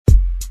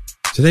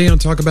Today on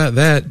Talk About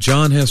That,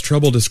 John has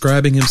trouble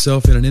describing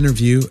himself in an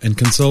interview and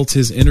consults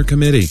his inner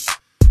committee.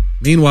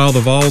 Meanwhile, the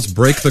Vols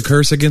break the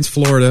curse against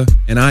Florida,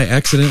 and I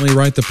accidentally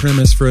write the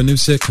premise for a new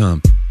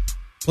sitcom.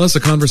 Plus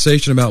a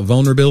conversation about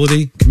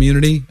vulnerability,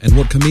 community, and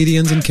what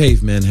comedians and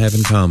cavemen have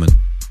in common.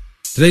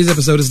 Today's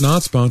episode is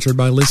not sponsored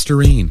by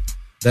Listerine.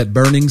 That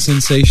burning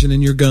sensation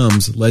in your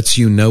gums lets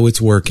you know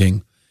it's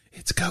working.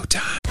 It's go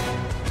time.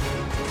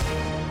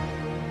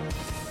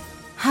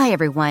 Hi,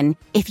 everyone.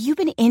 If you've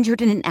been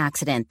injured in an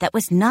accident that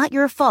was not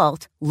your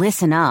fault,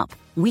 listen up.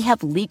 We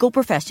have legal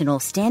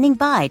professionals standing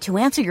by to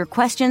answer your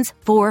questions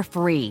for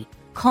free.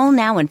 Call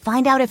now and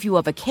find out if you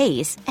have a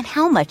case and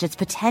how much it's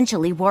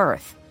potentially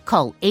worth.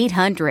 Call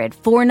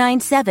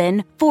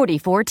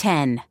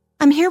 800-497-4410.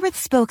 I'm here with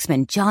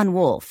spokesman John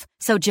Wolf.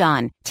 So,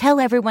 John,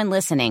 tell everyone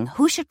listening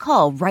who should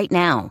call right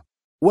now.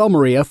 Well,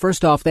 Maria,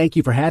 first off, thank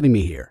you for having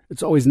me here.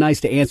 It's always nice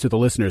to answer the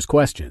listeners'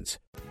 questions.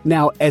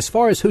 Now, as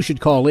far as who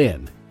should call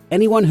in,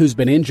 anyone who's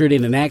been injured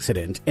in an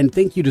accident and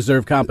think you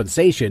deserve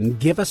compensation,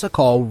 give us a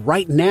call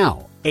right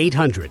now.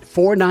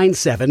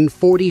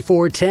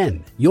 800-497-4410.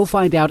 You'll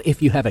find out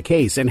if you have a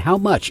case and how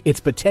much it's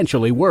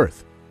potentially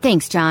worth.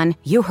 Thanks, John.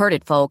 You heard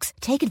it, folks.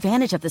 Take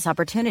advantage of this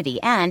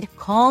opportunity and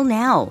call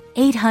now.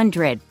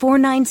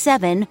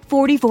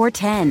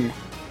 800-497-4410.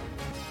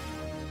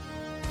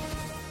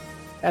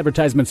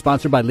 Advertisement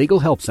sponsored by Legal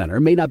Help Center.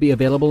 May not be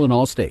available in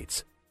all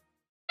states.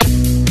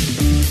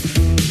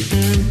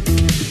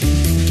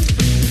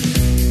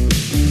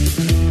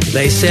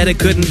 They said it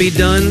couldn't be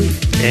done,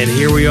 and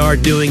here we are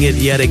doing it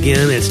yet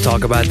again. Let's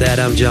talk about that.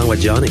 I'm John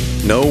with Johnny.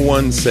 No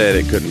one said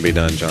it couldn't be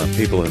done, John.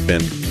 People have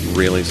been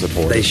really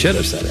supportive. They should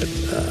have said it.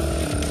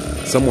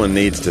 Someone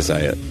needs to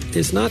say it.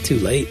 It's not too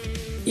late.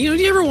 You know,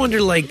 do you ever wonder,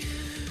 do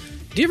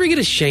you ever get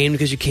ashamed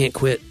because you can't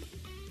quit?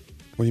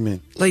 What do you mean?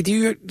 Do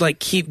you,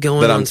 keep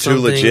going that on I'm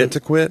something? Too legit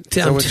to quit?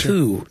 I'm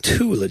too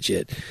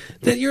legit.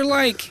 That you're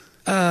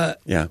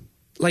yeah.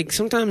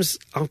 Sometimes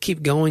I'll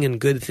keep going in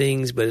good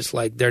things, but it's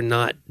like they're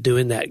not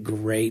doing that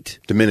great.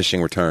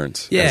 Diminishing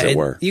returns, as it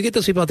were. You get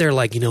those people out there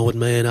you know what,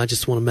 man, I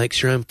just want to make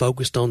sure I'm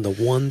focused on the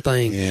one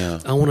thing. Yeah.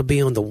 I want to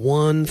be on the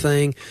one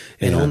thing,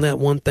 and on that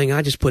one thing,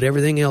 I just put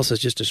everything else as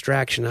just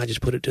distraction. I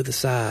just put it to the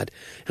side.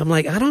 I'm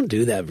like, I don't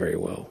do that very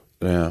well.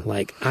 Yeah.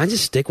 I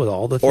just stick with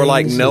all the things.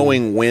 Or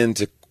knowing when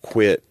to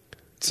quit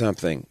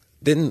something.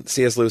 Didn't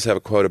C.S. Lewis have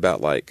a quote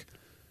about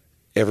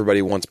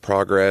everybody wants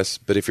progress,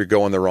 but if you're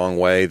going the wrong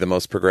way, the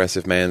most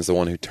progressive man's the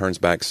one who turns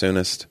back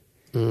soonest.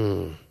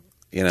 You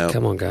know,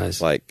 come on, guys.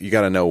 You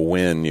got to know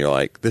when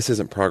you're this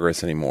isn't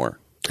progress anymore.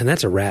 And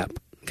that's a wrap,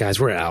 guys.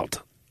 We're out.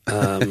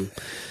 Yeah,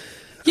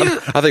 I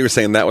thought you were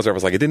saying that was. I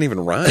was like, it didn't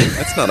even rhyme.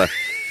 That's not a.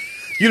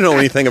 You don't know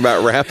anything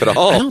about rap at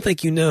all. I don't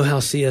think you know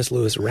how C.S.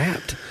 Lewis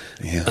rapped.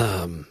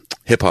 Yeah.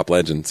 Hip hop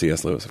legend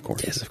C.S. Lewis, of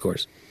course. Yes, of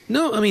course.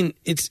 No, I mean,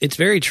 it's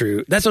very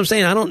true. That's what I'm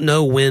saying. I don't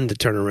know when to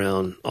turn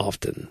around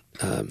often.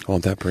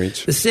 Won't that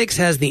preach? The Six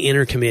has the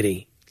inner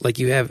committee. I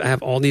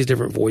have all these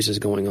different voices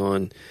going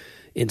on.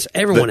 And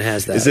everyone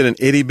has that. Is it an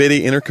itty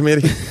bitty inner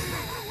committee?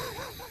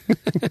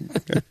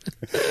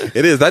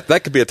 It is.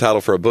 That could be a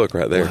title for a book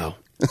right there. Wow.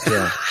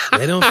 Yeah.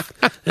 They don't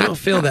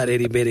feel that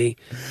itty bitty.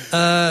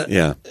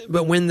 Yeah.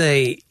 But when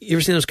you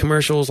ever seen those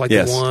commercials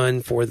yes. the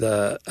one for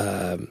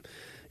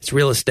it's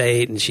real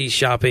estate and she's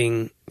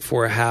shopping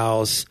for a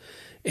house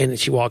and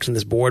she walks in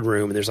this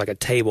boardroom and there's a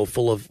table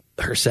full of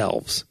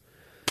herselves.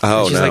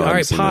 Oh, and she's no, all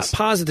right, this.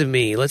 positive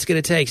me. Let's get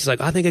a take. She's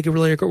like, I think it could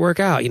really work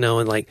out, and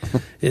and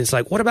it's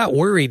like, what about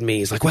worried me?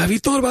 He's like, well, have you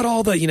thought about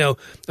all the,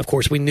 of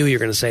course we knew you were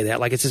going to say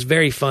that. It's just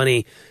very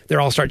funny. They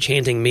all start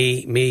chanting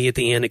me at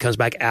the end. It comes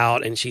back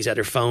out and she's at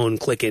her phone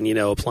clicking,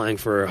 applying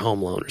for a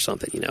home loan or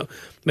something, But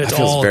it's it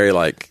feels very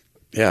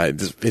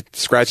it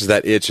scratches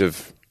that itch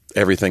of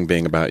everything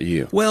being about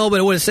you. Well,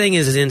 but what it's saying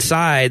is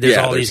inside there's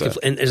all there's these,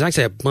 and there's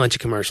actually a bunch of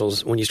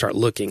commercials when you start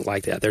looking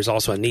like that. There's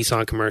also a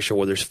Nissan commercial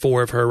where there's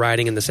 4 of her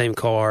riding in the same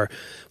car.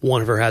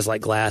 One of her has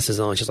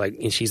glasses on. She's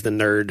and she's the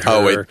nerd.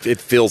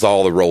 It fills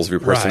all the roles of your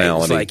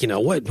personality. Right. It's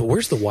what?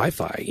 Where's the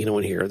Wi-Fi?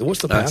 In here.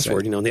 What's the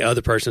password? And the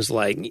other person's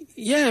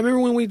yeah, remember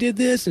when we did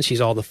this? And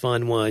she's all the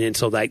fun one. And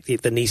so the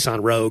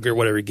Nissan Rogue or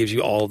whatever gives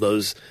you all of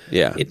those.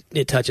 Yeah.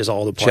 It touches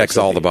all the parts. Checks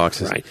all the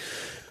boxes. Right.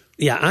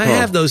 Yeah, I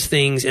have those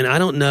things, and I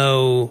don't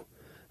know.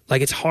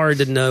 It's hard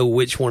to know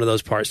which one of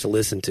those parts to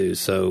listen to.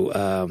 So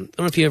I don't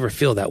know if you ever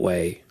feel that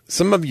way.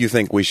 Some of you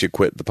think we should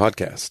quit the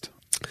podcast,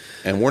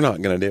 and we're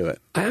not going to do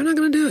it. I'm not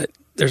going to do it.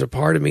 There's a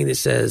part of me that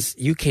says,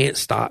 you can't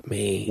stop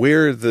me.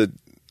 We're the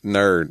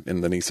nerd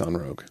in the Nissan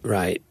Rogue.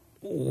 Right.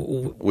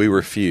 We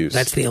refuse.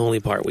 That's the only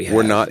part we have.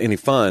 We're not any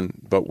fun,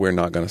 but we're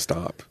not going to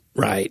stop.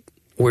 Right.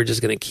 We're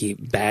just going to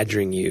keep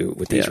badgering you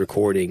with these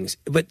recordings.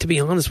 But to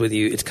be honest with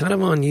you, it's kind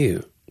of on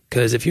you.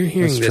 Because if you're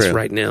hearing this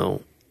right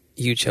now,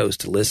 you chose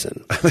to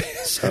listen.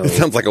 So. It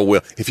sounds like a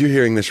will. If you're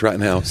hearing this right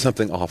now,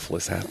 something awful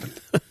has happened.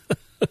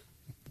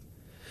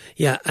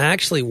 Yeah, I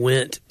actually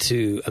went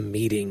to a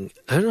meeting.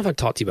 I don't know if I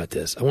talked to you about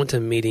this. I went to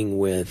a meeting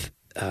with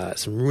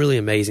some really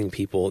amazing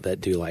people that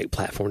do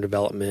platform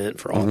development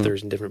for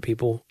authors and different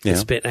people.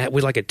 Yeah.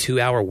 We had a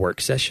 2-hour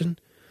work session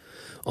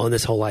on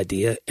this whole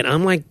idea. And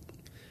I'm like,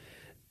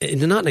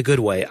 and not in a good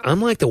way,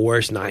 I'm like the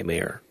worst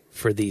nightmare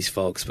for these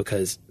folks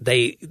because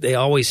they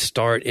always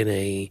start and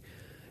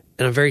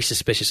I'm very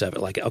suspicious of it.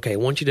 Like, okay,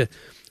 we're going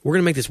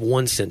to make this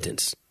one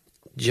sentence.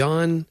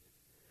 John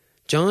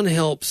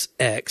helps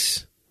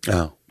X.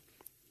 Oh.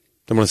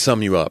 I'm going to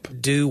sum you up.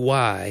 Do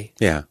Y.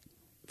 Yeah.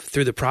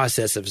 Through the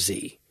process of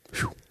Z.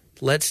 Whew.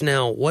 Let's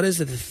now, what is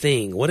the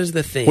thing? What is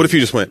the thing? What if you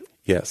just went,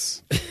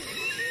 yes?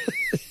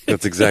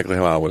 That's exactly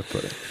how I would have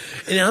put it.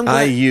 And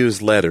I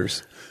use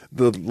letters.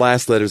 The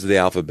last letters of the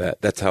alphabet.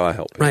 That's how I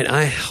help people. Right.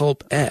 I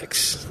help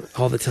X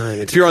all the time.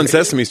 If you're on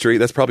Sesame Street,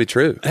 that's probably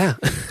true. Yeah.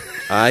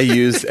 I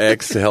used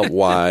X to help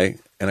Y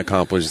and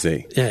accomplish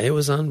Z. Yeah, it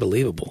was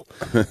unbelievable.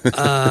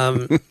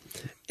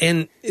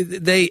 And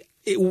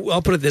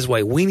I'll put it this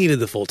way. We needed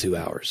the full 2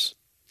 hours.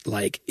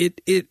 Like,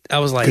 I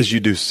was like... Because you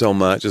do so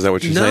much? Is that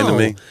what you're saying to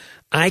me?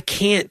 I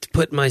can't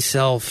put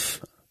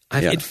myself...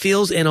 It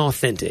feels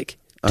inauthentic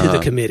to the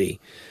committee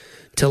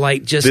to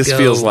like just This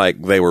feels like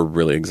they were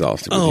really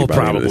exhausted with you by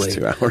the end of this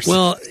 2 hours.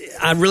 Well,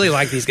 I really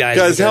like these guys.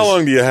 Guys, how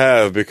long do you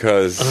have?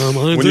 Because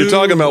when you're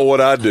talking about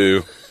what I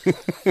do...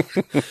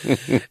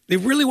 It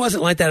really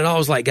wasn't like that at all. I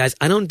was like, guys,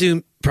 I don't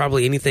do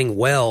probably anything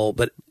well,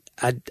 but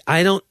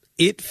I don't...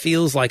 It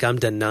feels like I'm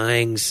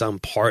denying some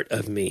part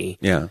of me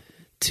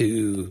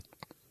to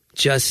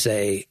just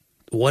say,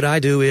 what I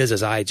do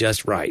is I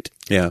just write.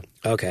 Yeah.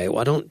 Okay, well,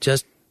 I don't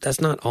just...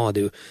 That's not all I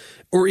do.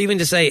 Or even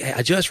to say, hey,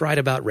 I just write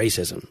about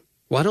racism.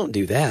 Well, I don't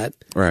do that.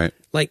 Right.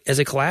 Like, as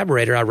a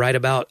collaborator, I write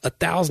about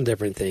 1,000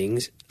 different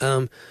things.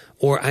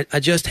 Or I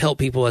just help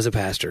people as a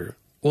pastor.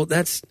 Well,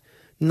 that's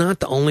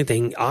not the only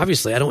thing.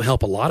 Obviously, I don't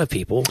help a lot of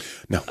people.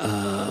 No.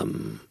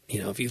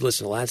 If you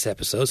listen to last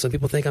episode, some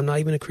people think I'm not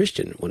even a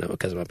Christian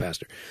because I'm a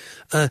pastor.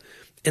 And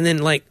then,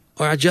 or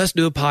I just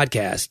do a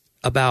podcast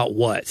about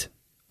what?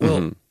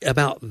 Well,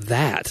 about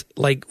that.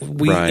 Like,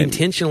 we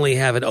intentionally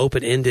have an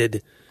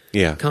open-ended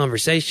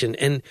conversation.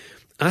 And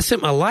I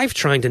spent my life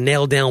trying to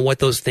nail down what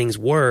those things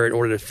were in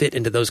order to fit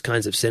into those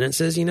kinds of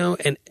sentences,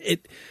 and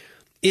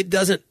it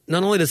doesn't,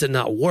 not only does it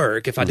not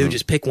work if I do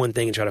just pick one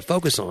thing and try to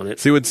focus on it.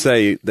 So you would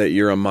say that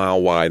you're a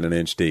mile wide and an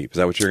inch deep. Is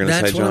that what you're going to say,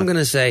 John? That's what I'm going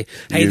to say.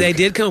 Hey, they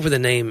did come up with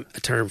a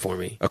term for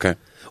me. Okay.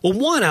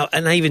 Well,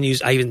 I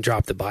even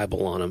dropped the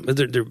Bible on them.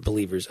 They're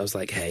believers. I was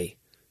like, hey,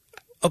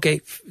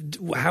 okay,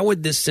 how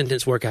would this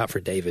sentence work out for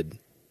David?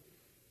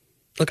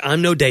 Look,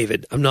 I'm no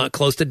David. I'm not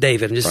close to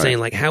David. I'm just saying,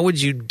 how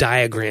would you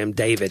diagram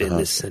David in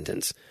this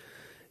sentence?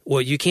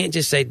 Well, you can't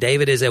just say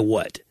David is a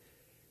what?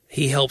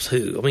 He helps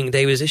who? I mean,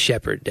 David is a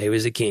shepherd. David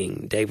is a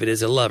king. David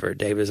is a lover.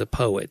 David is a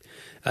poet.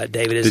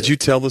 David is... Did you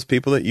tell those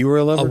people that you were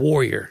a lover? A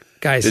warrior.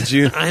 Guys, did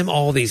you? I'm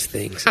all these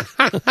things.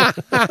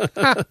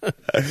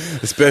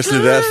 Especially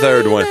that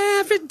third one.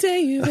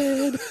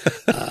 David.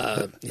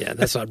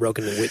 That's why I broke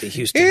into Whitney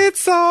Houston.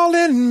 It's all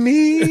in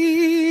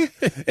me.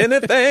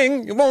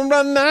 Anything you won't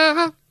run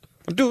now.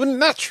 I'll do it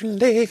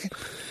naturally.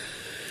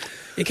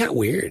 It got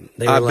weird.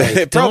 They were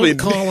like, don't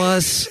call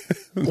us.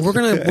 We're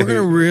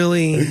gonna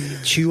really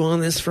chew on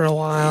this for a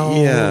while.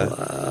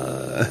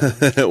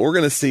 Yeah. We're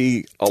gonna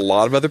see a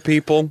lot of other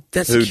people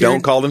who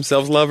don't call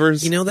themselves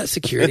lovers. You know that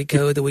security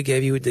code that we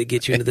gave you to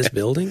get you into this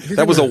building?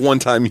 That was a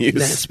one-time use.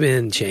 That's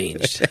been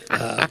changed.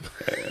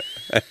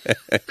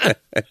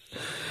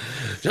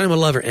 John, I'm a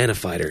lover and a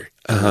fighter.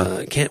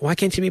 Why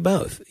can't you be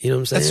both? You know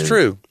what I'm saying? That's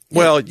true. Yeah.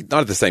 Well,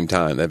 not at the same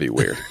time. That'd be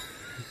weird.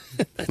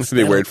 That'd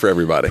be weird for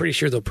everybody. Pretty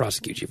sure they'll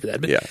prosecute you for that.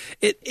 But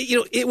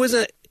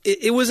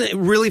it was a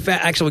really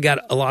fast. Actually, we got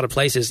a lot of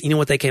places. You know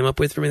what they came up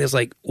with for me? They was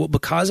like, well,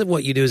 because of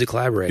what you do as a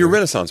collaborator, you're a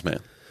Renaissance man.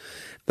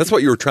 That's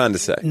what you were trying to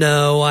say.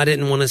 No, I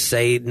didn't want to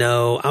say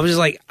no. I was just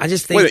like, I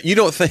just think. Wait,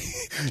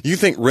 you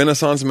think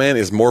Renaissance man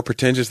is more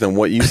pretentious than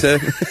what you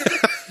said?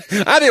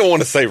 I didn't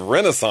want to say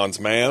Renaissance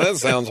man. That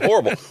sounds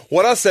horrible.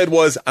 What I said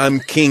was, I'm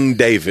King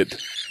David.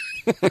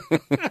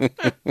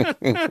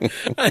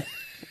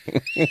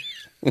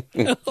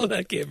 Oh,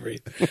 I can't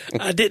breathe.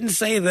 I didn't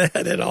say that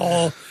at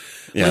all.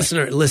 Yeah.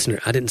 Listener,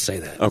 I didn't say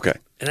that. Okay.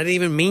 And I didn't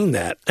even mean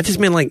that. I just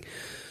meant like,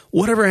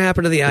 whatever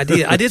happened to the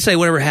idea? I did say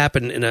whatever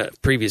happened in a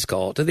previous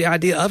call to the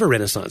idea of a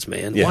Renaissance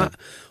man. Yeah.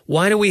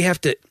 Why do we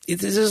have to?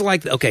 This is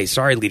like, okay,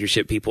 sorry,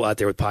 leadership people out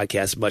there with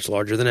podcasts much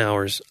larger than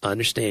ours. I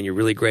understand you're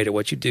really great at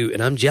what you do,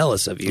 and I'm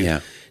jealous of you.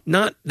 Yeah.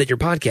 Not that your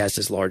podcast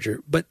is larger,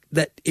 but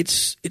that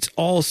it's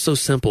all so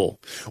simple.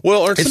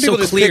 Well, or some people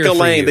just pick a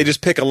lane. They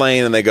just pick a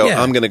lane and they go,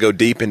 I'm going to go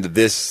deep into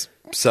this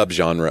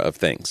subgenre of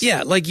things.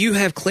 Yeah, like you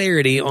have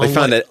clarity on. They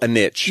find a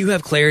niche. You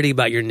have clarity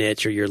about your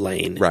niche or your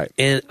lane, right?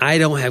 And I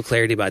don't have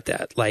clarity about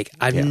that. Like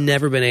I've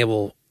never been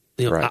able.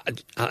 Right.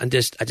 I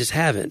just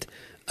haven't.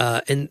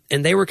 And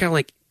they were kind of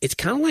like, it's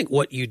kind of like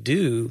what you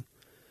do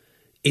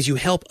is you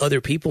help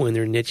other people in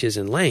their niches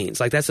and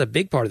lanes. Like that's a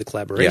big part of the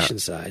collaboration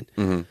side.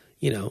 Mm-hmm.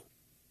 You know,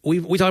 we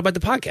talked about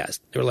the podcast.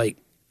 They were like,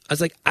 I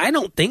was like, I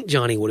don't think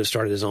Johnny would have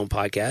started his own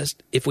podcast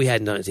if we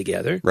hadn't done it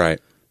together. Right.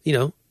 You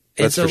know.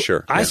 And that's for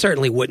sure. I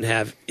certainly wouldn't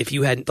have if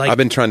you hadn't. Like, I've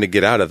been trying to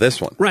get out of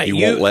this one. Right. You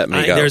won't let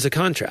me go. There's a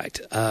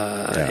contract,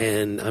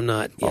 and I'm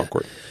not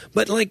awkward.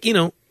 But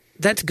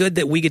that's good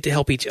that we get to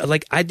help each other.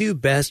 Like, I do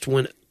best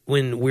when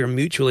we're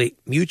mutually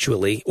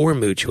mutually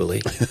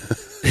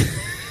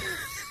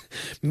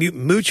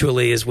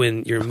is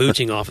when you're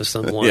mooching off of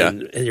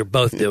someone and you're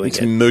both doing it's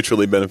it.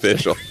 mutually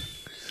beneficial.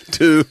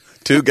 Two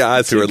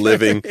guys who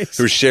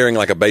are sharing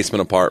like a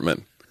basement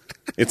apartment.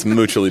 It's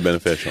mutually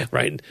beneficial.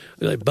 Right.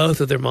 Like,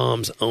 both of their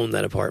moms own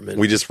that apartment.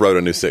 We just wrote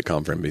a new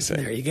sitcom for NBC.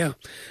 There you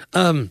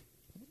go.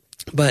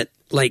 But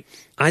like,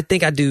 I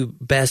think I do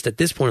best at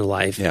this point in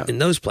life in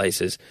those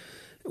places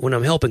when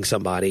I'm helping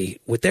somebody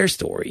with their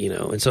story,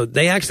 And so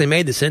they actually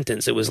made the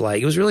sentence. It was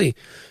really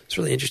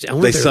interesting.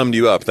 They summed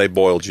you up. They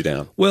boiled you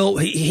down. Well,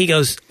 he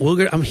goes,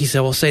 he said,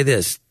 well, say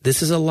this.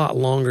 This is a lot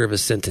longer of a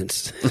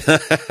sentence.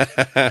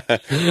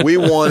 We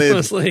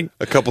wanted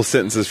a couple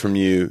sentences from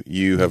you.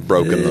 You have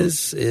broken them.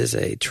 This is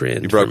a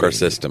trend. You broke our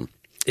system.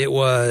 It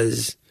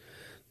was...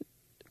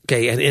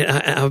 Okay, and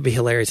it would be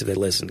hilarious if they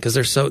listened because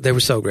they were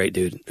so great,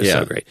 dude. They're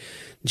so great.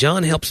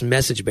 John helps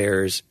message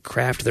bearers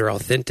craft their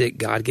authentic,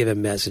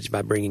 God-given message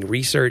by bringing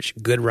research,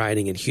 good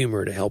writing, and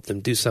humor to help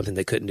them do something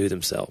they couldn't do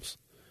themselves.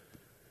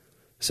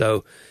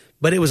 So,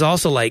 but it was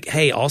also like,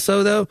 hey,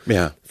 also though,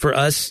 for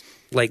us,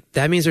 like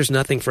that means there's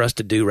nothing for us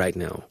to do right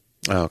now.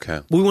 Oh, okay.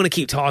 We want to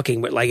keep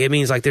talking, but like it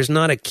means like there's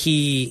not a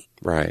key.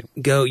 Right.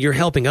 You're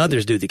helping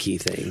others do the key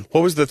thing.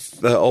 What was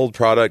the old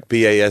product,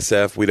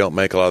 BASF? We don't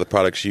make a lot of the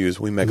products you use.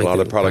 We make a lot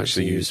of the products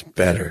you use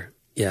better.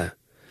 Yeah.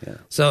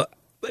 So,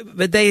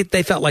 but they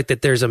felt like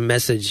that there's a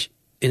message,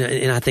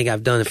 and I think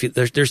I've done a few.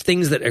 There's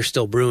things that are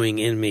still brewing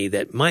in me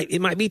that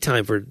it might be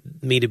time for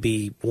me to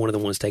be one of the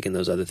ones taking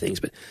those other things.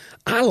 But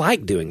I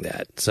like doing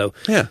that. So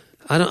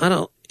I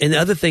don't. And the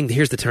other thing,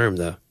 here's the term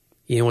though.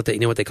 You know what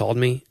they called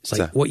me? It's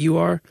like what you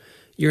are.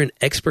 You're an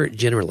expert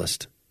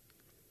generalist.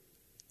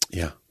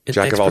 Yeah.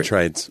 Jack of all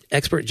trades.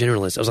 Expert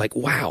generalist. I was like,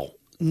 wow.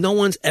 No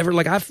one's ever,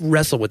 like, I've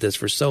wrestled with this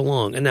for so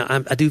long. And now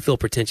I do feel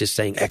pretentious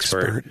saying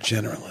expert. Expert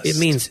generalist. It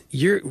means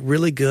you're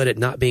really good at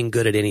not being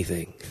good at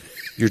anything.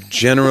 You're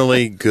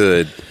generally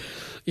good.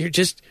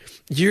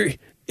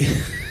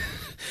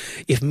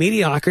 If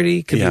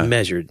mediocrity could be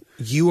measured,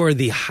 you are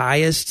the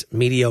highest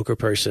mediocre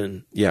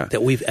person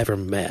that we've ever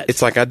met.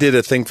 It's like I did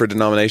a thing for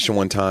denomination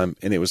one time,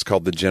 and it was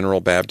called the General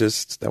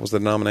Baptist. That was the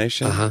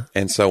denomination.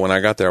 And so when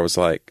I got there, I was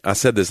like, I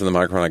said this in the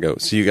microphone. I go,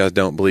 so you guys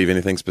don't believe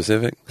anything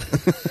specific?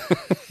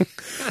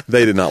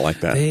 They did not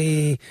like that.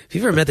 If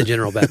you've ever met the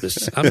General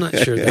Baptists, I'm not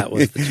sure that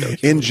was the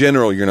joke. In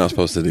general, you're not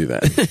supposed to do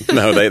that.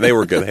 No, they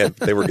were good.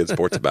 They were good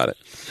sports about it.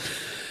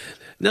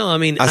 No, I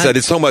mean... I said,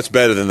 it's so much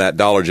better than that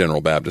Dollar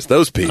General Baptist.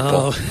 Those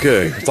people.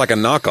 Good. It's like a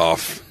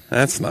knockoff.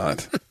 That's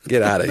not.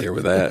 Get out of here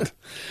with that.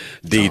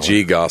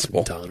 DG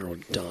gospel. Dollar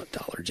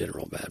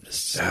General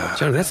Baptist.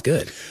 John, that's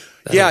good.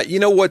 You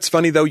know what's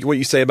funny, though? What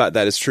you say about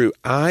that is true.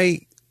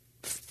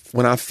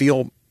 When I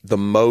feel the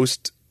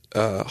most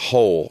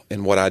whole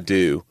in what I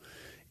do,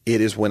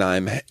 it is when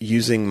I'm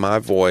using my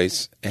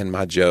voice and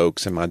my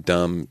jokes and my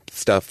dumb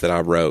stuff that I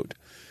wrote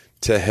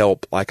to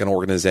help like an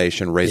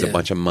organization raise a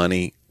bunch of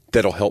money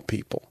that'll help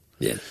people.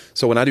 Yeah.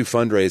 So when I do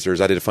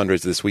fundraisers, I did a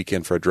fundraiser this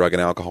weekend for a drug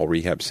and alcohol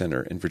rehab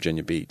center in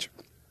Virginia Beach.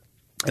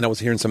 And I was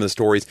hearing some of the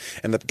stories,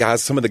 and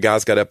some of the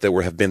guys got up that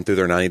have been through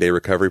their 90-day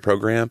recovery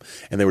program,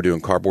 and they were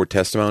doing cardboard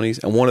testimonies.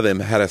 And one of them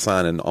had a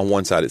sign, and on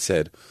one side it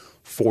said,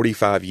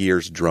 45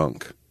 years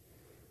drunk.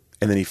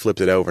 And then he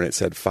flipped it over, and it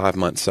said 5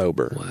 months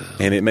sober. Wow.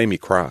 And it made me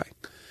cry.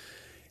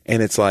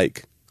 And it's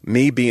like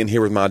me being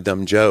here with my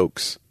dumb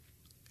jokes,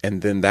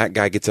 and then that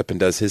guy gets up and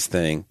does his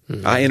thing.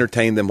 Mm-hmm. I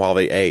entertained them while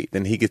they ate.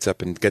 Then he gets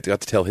up and got to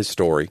tell his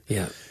story.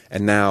 Yeah.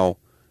 And now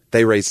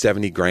they raised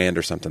 $70,000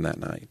 or something that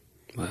night.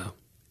 Wow.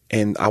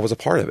 And I was a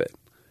part of it.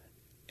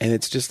 And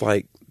it's just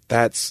like,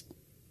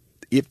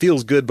 it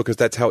feels good because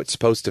that's how it's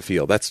supposed to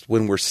feel. That's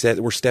when we're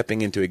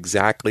stepping into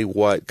exactly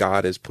what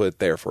God has put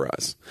there for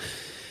us.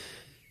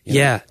 You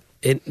know?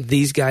 And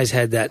these guys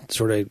had that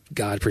sort of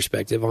God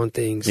perspective on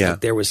things. Yeah.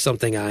 Like there was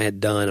something I had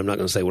done, I'm not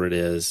going to say what it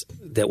is,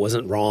 that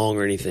wasn't wrong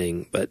or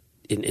anything, but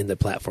in the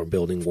platform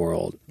building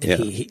world.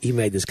 And he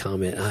made this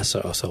comment. I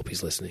also hope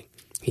he's listening.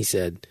 He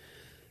said,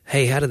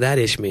 hey, how did that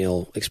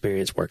Ishmael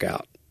experience work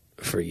out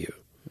for you?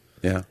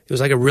 Yeah. It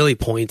was like a really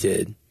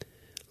pointed,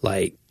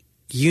 like,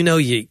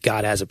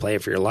 God has a plan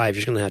for your life.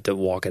 You're just going to have to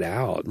walk it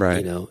out.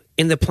 Right.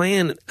 And the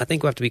plan, I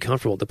think we have to be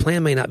comfortable. The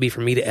plan may not be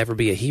for me to ever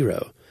be a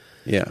hero.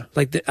 Yeah.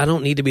 Like, I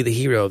don't need to be the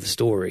hero of the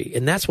story.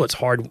 And that's what's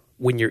hard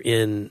when you're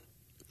in,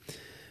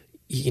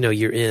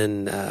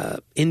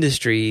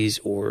 industries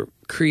or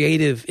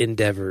creative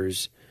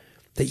endeavors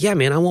that,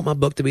 I want my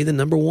book to be the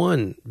number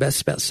one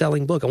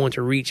best-selling book. I want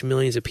to reach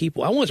millions of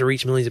people. I want to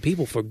reach millions of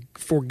people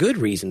for good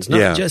reasons,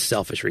 not just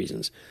selfish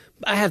reasons.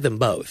 I have them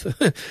both.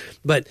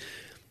 But,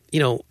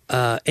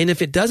 and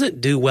if it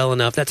doesn't do well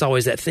enough, that's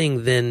always that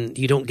thing, then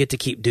you don't get to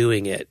keep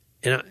doing it.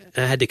 And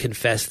I had to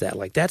confess that.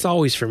 Like, that's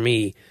always for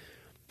me.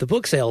 The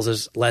book sales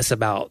is less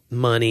about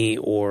money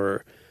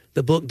or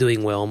the book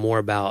doing well, more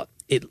about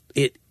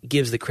it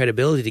gives the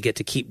credibility to get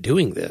to keep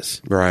doing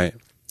this. Right.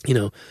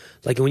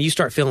 Like when you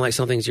start feeling like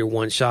something's your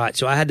one shot.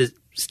 So I had to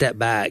step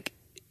back.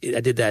 I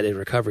did that in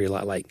recovery a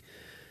lot. Like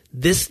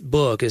this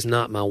book is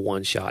not my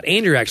one shot.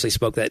 Andrew actually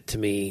spoke that to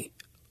me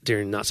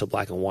during Not So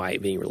Black and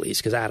White being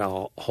released because I had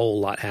a whole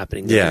lot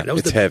happening there. Yeah, that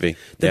was it's heavy.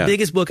 The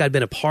biggest book I'd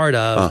been a part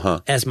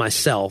of as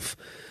myself.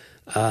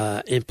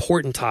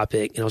 Important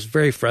topic, and I was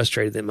very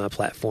frustrated that my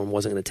platform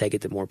wasn't going to take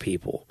it to more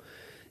people.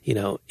 You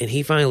know, and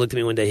he finally looked at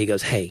me one day. He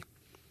goes, "Hey,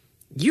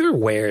 you're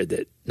aware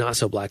that Not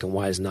So Black and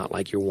White is not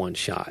like your one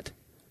shot,"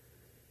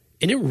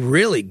 and it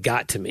really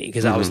got to me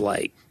because I was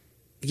like,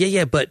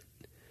 "Yeah, but."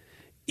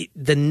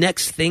 The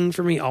next thing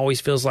for me always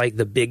feels like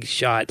the big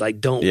shot.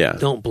 Like,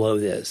 don't blow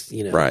this,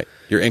 you know? Right.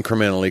 You're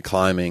incrementally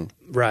climbing.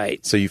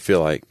 Right. So you feel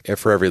like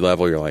for every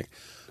level, you're like,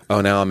 oh,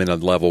 now I'm in a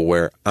level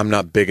where I'm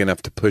not big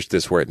enough to push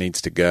this where it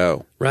needs to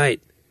go.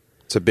 Right.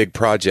 It's a big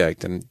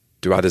project, and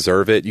do I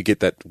deserve it? You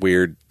get that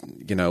weird,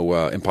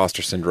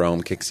 imposter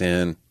syndrome kicks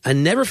in. I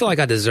never feel like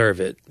I deserve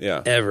it.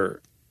 Yeah.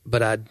 Ever.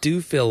 But I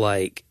do feel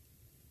like,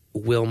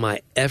 will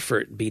my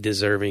effort be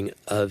deserving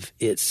of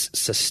its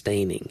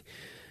sustaining?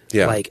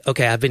 Yeah. Like,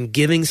 okay, I've been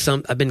given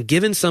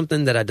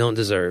something that I don't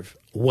deserve.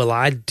 Will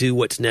I do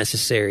what's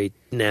necessary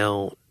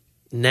now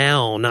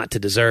not to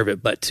deserve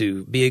it, but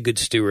to be a good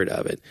steward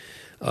of it,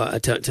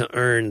 to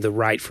earn the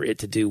right for it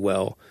to do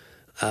well?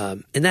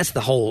 And that's the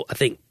whole, I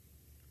think,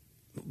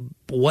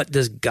 what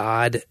does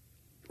God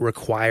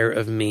require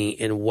of me,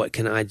 and what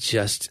can I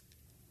just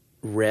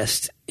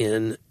rest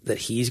in that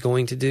he's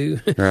going to do?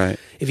 Right.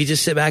 If you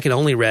just sit back and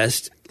only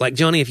rest, like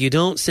Johnny, if you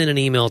don't send an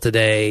email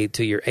today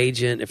to your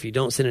agent, if you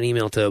don't send an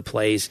email to a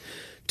place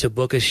to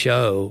book a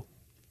show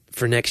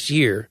for next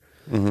year,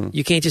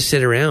 you can't just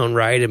sit around,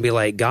 right, and be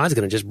like, God's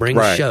going to just bring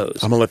shows.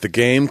 I'm going to let the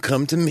game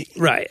come to me.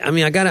 Right. I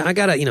mean, I gotta,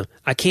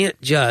 I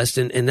can't just,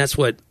 and that's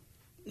what,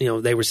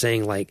 they were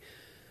saying, like,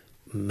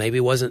 maybe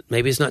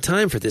it's not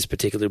time for this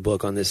particular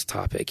book on this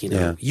topic.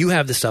 You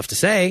have the stuff to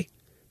say.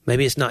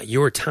 Maybe it's not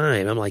your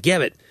time. I'm like, yeah,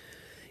 but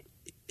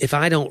if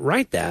I don't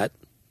write that,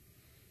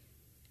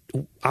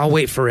 I'll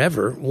wait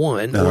forever,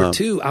 one. Or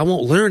two, I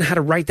won't learn how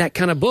to write that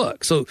kind of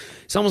book. So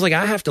it's almost like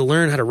I have to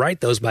learn how to write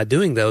those by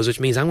doing those,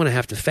 which means I'm going to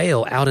have to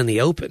fail out in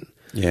the open.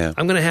 Yeah.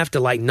 I'm going to have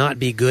to, not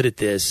be good at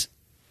this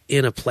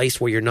in a place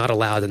where you're not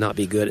allowed to not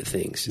be good at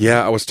things.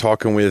 Yeah, I was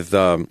talking with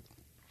a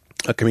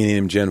comedian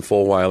named Jen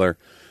Fulweiler,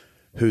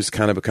 who's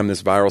kind of become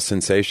this viral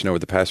sensation over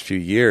the past few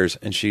years,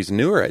 and she's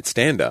newer at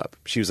stand-up.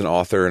 She was an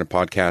author and a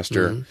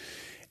podcaster,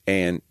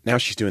 and now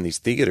she's doing these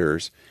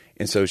theaters,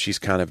 and so she's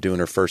kind of doing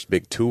her first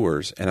big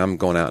tours, and I'm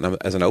going out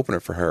as an opener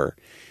for her,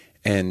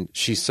 and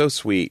she's so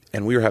sweet,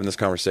 and we were having this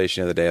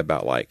conversation the other day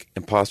about,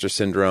 imposter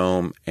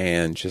syndrome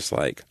and just,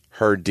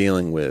 her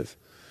dealing with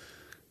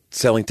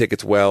selling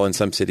tickets well in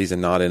some cities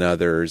and not in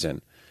others,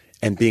 and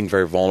being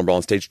very vulnerable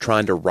on stage,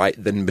 trying to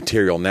write the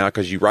material now,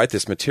 because you write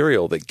this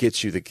material that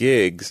gets you the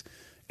gigs,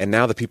 and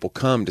now the people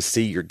come to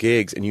see your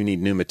gigs, and you need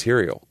new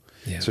material.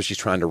 Yeah. So she's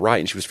trying to write,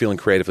 and she was feeling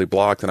creatively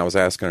blocked, and I was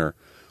asking her,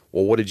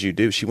 well, what did you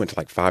do? She went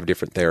to 5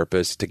 different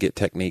therapists to get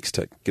techniques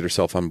to get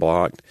herself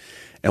unblocked.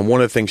 And one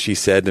of the things she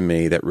said to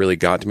me that really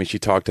got to me, she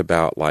talked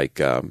about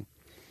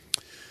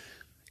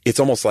it's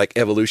almost like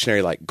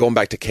evolutionary, going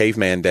back to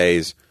caveman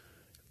days,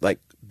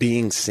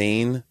 being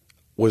seen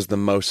was the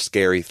most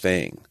scary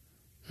thing.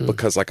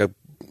 Because a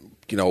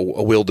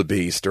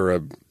wildebeest or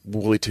a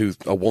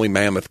woolly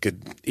mammoth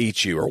could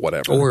eat you or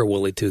whatever, or a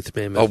woolly-toothed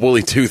mammoth, a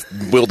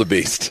woolly-toothed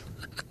wildebeest.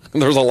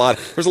 There's a lot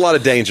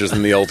of dangers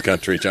in the old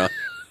country, John.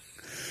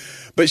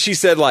 But she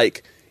said,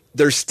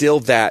 there's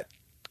still that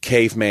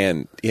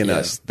caveman in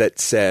us that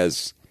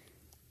says,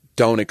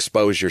 don't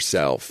expose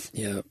yourself,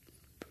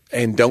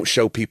 and don't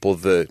show people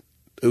the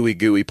ooey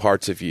gooey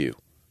parts of you,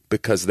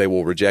 because they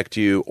will reject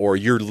you, or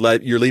you're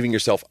leaving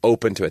yourself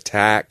open to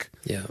attack.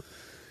 Yeah.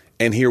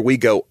 And here we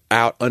go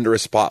out under a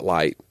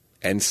spotlight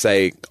and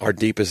say our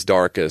deepest,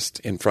 darkest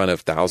in front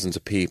of thousands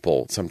of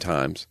people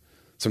sometimes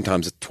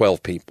it's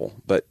 12 people,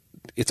 but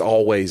it's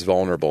always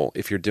vulnerable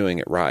if you're doing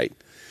it right.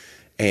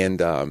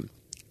 And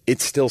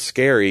it's still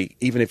scary,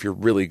 even if you're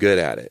really good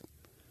at it.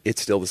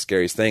 It's still the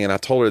scariest thing. And I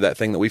told her that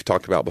thing that we've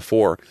talked about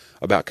before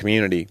about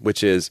community,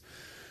 which is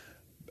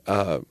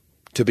to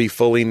be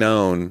fully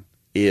known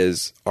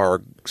is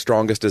our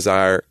strongest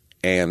desire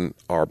and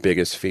our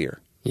biggest fear.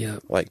 Yeah.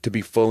 To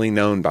be fully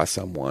known by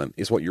someone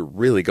is what you're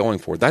really going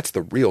for. That's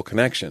the real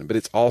connection, but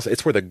it's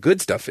where the good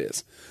stuff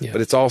is. Yeah.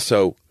 But it's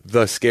also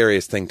the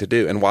scariest thing to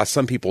do. And why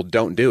some people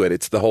don't do it,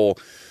 it's the whole,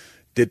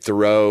 did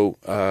Thoreau,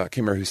 I can't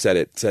remember who said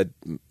it, said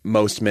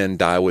most men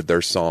die with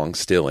their song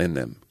still in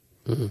them.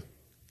 Mm-hmm.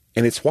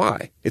 And it's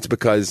why. It's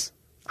because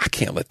I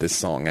can't let this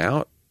song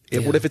out.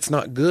 What if it's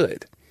not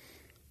good?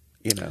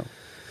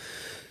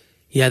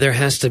 Yeah, there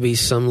has to be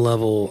some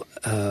level,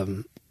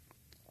 I've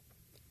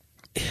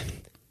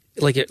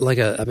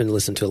been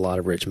listening to a lot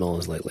of Rich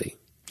Mullins lately.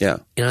 Yeah.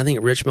 And I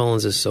think Rich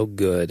Mullins is so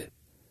good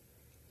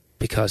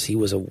because he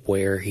was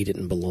aware he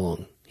didn't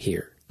belong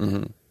here.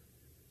 Mm-hmm.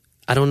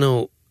 I don't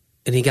know.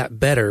 And he got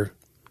better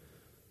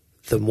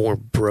the more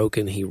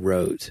broken he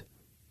wrote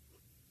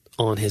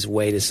on his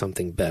way to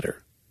something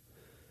better.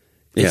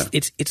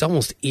 It's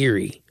almost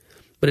eerie,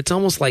 but it's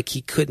almost like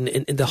he couldn't,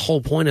 and the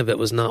whole point of it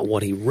was not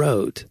what he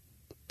wrote.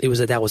 It was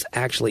that was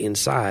actually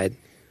inside,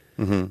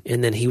 and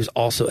then he was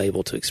also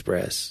able to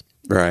express.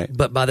 Right.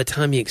 But by the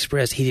time he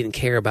expressed, he didn't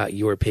care about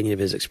your opinion of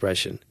his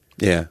expression.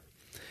 Yeah.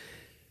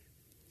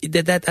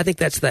 That I think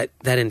that's that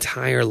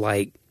entire,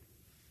 like,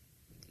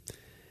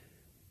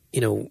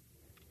 you know,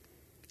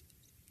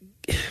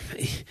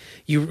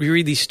 you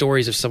read these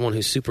stories of someone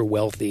who's super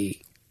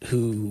wealthy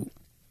who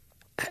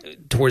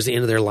towards the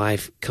end of their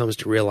life comes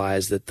to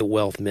realize that the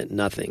wealth meant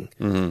nothing,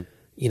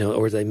 you know,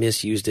 or they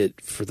misused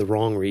it for the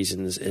wrong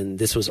reasons, and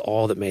this was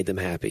all that made them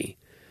happy.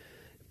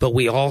 But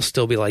we all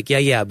still be like,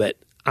 yeah, but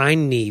I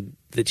need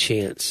the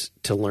chance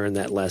to learn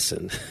that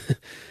lesson.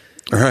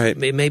 Right.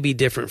 It may be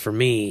different for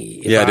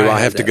me. Yeah, do I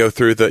have to go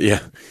through the, yeah.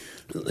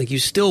 Like, you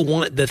still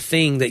want the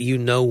thing that you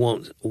know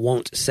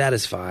won't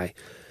satisfy,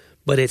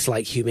 but it's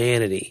like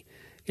humanity.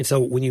 And so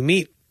when you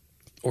meet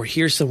or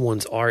hear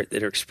someone's art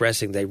that are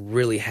expressing they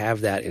really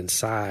have that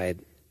inside,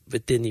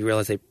 but then you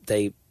realize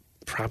they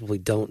probably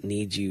don't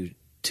need you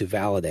to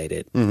validate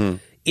it. Mm-hmm.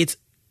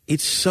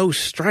 It's so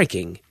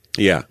striking.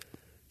 Yeah.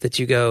 That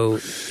you go,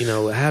 you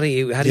know, how do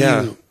you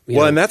well,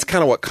 know? And that's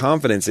kind of what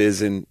confidence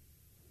is. And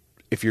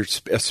if you're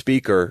a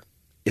speaker,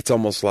 it's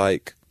almost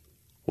like,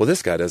 well,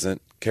 this guy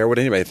doesn't care what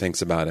anybody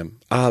thinks about him.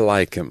 I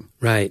like him.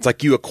 Right. It's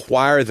like you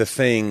acquire the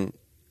thing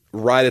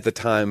right at the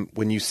time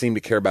when you seem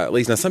to care about it. At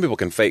least now, some people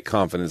can fake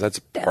confidence. That's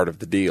part of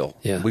the deal.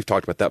 Yeah. We've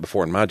talked about that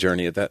before in my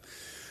journey. That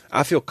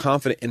I feel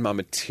confident in my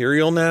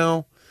material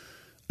now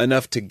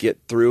enough to get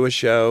through a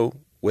show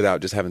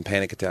without just having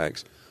panic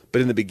attacks.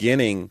 But in the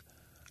beginning,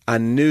 I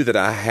knew that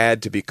I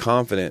had to be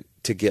confident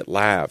to get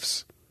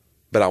laughs,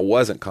 but I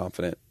wasn't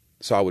confident,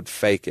 so I would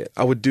fake it.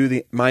 I would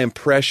do my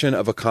impression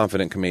of a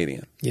confident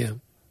comedian. Yeah.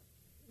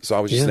 So I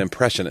was just an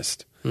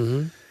impressionist.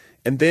 Mm-hmm.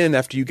 And then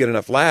after you get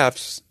enough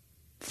laughs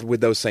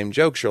with those same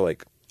jokes, you're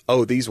like,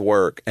 oh, these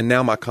work. And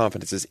now my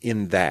confidence is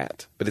in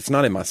that. But it's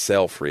not in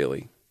myself,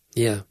 really.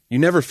 Yeah. You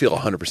never feel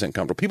 100%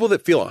 comfortable. People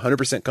that feel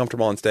 100%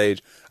 comfortable on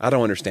stage, I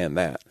don't understand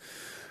that.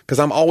 Because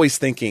I'm always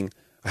thinking,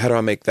 how do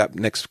I make that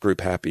next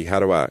group happy?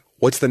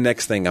 What's the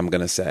next thing I'm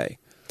going to say?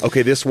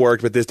 Okay, this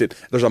worked, but this did.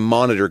 There's a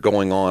monitor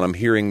going on. I'm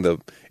hearing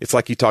it's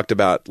like you talked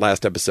about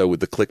last episode with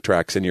the click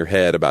tracks in your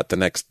head about the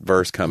next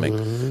verse coming.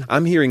 Mm-hmm.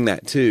 I'm hearing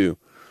that too.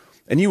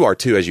 And you are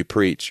too as you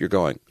preach. You're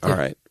going, all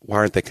right, why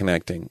aren't they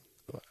connecting?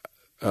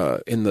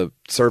 In the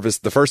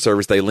first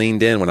service, they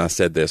leaned in when I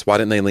said this. Why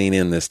didn't they lean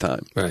in this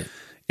time? Right.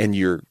 And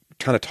you're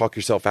trying to talk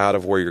yourself out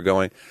of where you're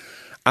going.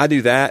 I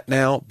do that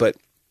now, but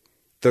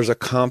there's a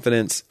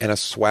confidence and a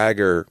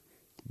swagger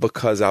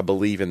because I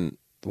believe in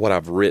what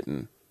I've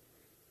written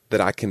that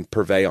I can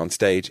purvey on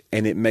stage,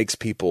 and it makes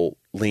people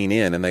lean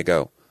in and they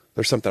go,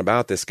 there's something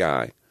about this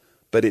guy.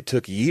 But it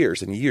took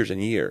years and years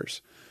and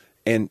years.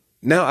 And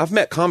now I've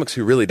met comics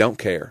who really don't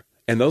care,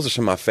 and those are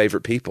some of my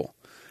favorite people.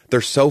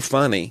 They're so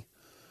funny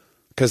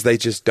because they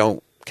just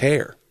don't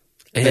care.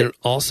 And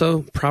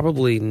also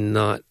probably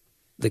not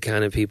the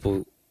kind of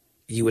people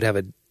you would have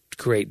a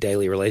great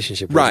daily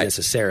relationship with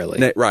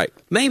necessarily. Right.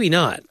 Maybe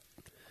not.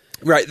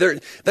 Right.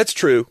 That's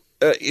true.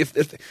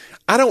 If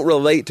I don't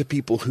relate to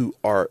people who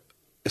are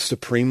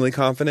supremely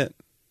confident,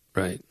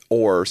 right,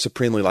 or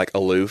supremely like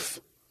aloof,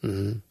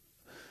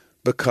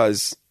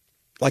 because,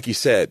 like you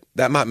said,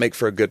 that might make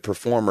for a good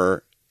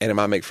performer, and it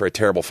might make for a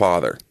terrible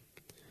father.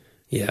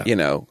 Yeah, you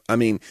know, I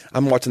mean,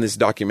 I'm watching this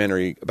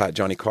documentary about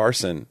Johnny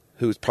Carson,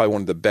 who's probably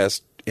one of the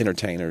best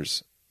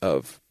entertainers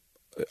of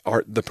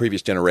the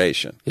previous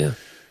generation. Yeah,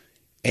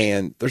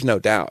 and there's no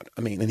doubt.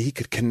 I mean, and he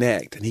could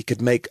connect, and he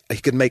could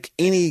make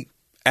any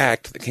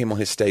act that came on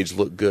his stage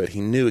look good. He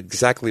knew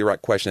exactly the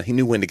right question. He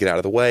knew when to get out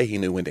of the way. He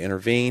knew when to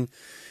intervene.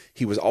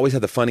 He always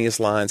had the funniest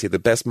lines. He had the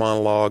best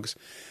monologues,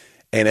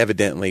 and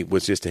evidently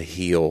was just a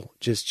heel.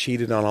 Just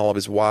cheated on all of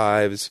his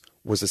wives.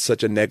 Was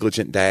such a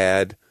negligent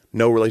dad.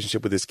 No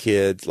relationship with his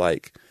kids.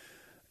 Like,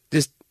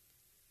 just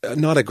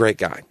not a great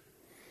guy.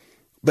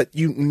 But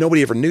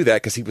nobody ever knew that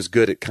because he was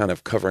good at kind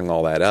of covering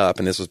all that up.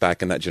 And this was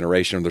back in that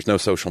generation where there's no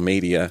social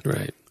media,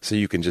 right? So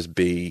you can just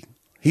be.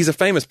 He's a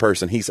famous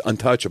person. He's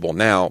untouchable.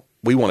 Now,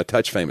 we want to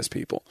touch famous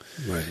people.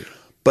 Right.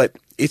 But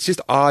it's just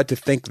odd to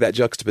think that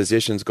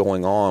juxtaposition's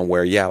going on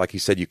where, yeah, like you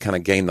said, you kind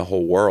of gain the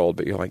whole world,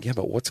 but you're like, yeah,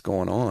 but what's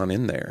going on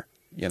in there,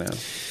 you know?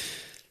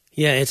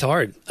 Yeah, it's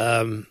hard.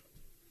 So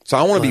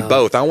I want to be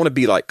both. I want to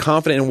be like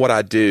confident in what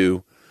I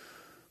do,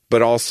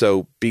 but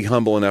also be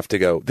humble enough to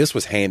go, this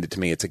was handed to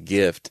me. It's a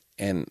gift.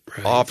 And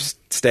off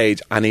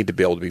stage, I need to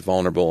be able to be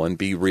vulnerable and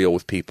be real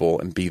with people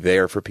and be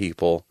there for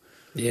people.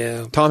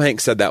 Yeah. Tom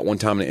Hanks said that one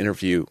time in an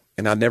interview,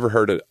 and I'd never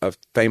heard a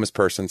famous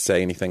person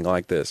say anything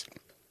like this.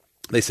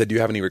 They said, do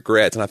you have any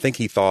regrets? And I think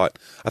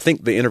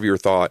the interviewer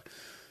thought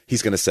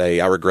he's going to say,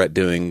 I regret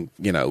doing,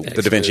 the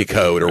Da Vinci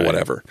Code or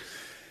whatever.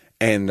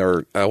 And,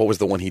 what was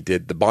the one he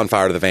did? The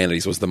Bonfire of the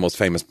Vanities was the most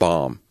famous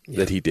bomb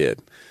that he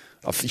did.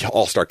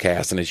 All-star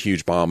cast and a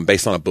huge bomb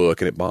based on a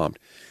book, and it bombed.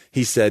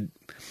 He said,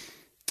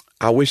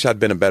 I wish I'd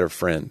been a better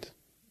friend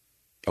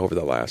over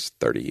the last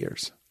 30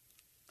 years.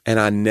 And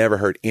I never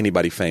heard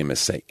anybody famous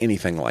say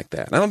anything like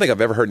that. And I don't think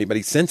I've ever heard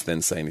anybody since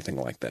then say anything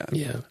like that.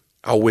 Yeah.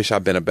 I wish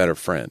I'd been a better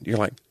friend. You're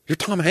like, you're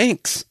Tom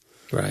Hanks.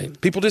 Right.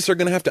 People just are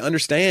going to have to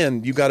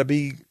understand you got to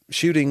be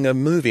shooting a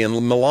movie in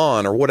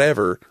Milan or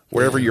whatever,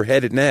 wherever you're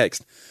headed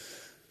next.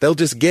 They'll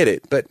just get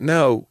it. But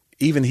no,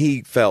 even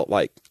he felt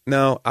like,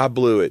 no, I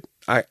blew it.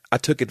 I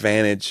took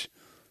advantage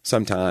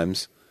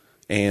sometimes.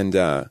 And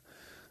I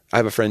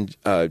have a friend,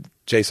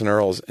 Jason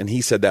Earls, and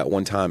he said that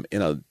one time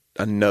in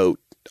a note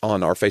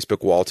on our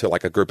Facebook wall to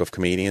like a group of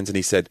comedians. And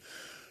he said,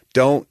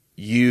 don't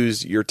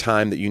use your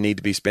time that you need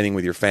to be spending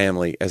with your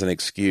family as an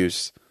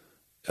excuse.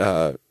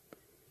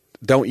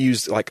 Don't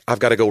use like, I've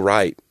got to go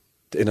write,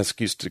 an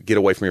excuse to get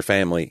away from your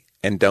family,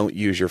 and don't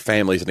use your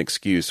family as an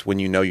excuse when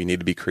you know you need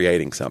to be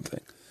creating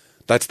something.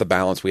 That's the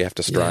balance we have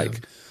to strike. Yeah.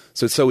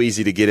 So it's so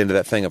easy to get into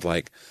that thing of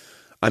like,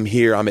 I'm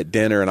here, I'm at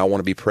dinner, and I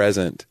want to be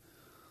present.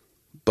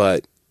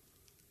 But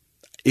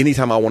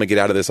anytime I want to get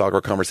out of this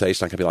awkward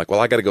conversation, I can be like, well,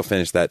 I got to go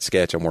finish that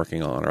sketch I'm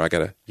working on, or I got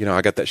to,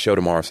 I got that show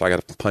tomorrow, so I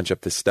got to punch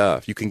up this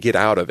stuff. You can get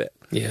out of it.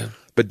 Yeah.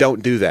 But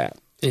don't do that.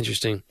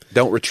 Interesting.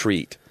 Don't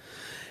retreat.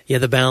 Yeah,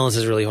 the balance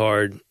is really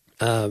hard.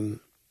 There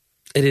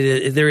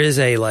is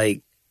a,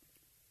 like,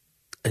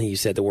 I think you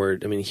said the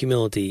word,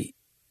 humility,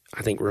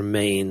 I think,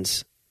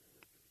 remains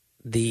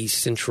the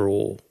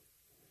central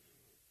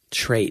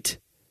trait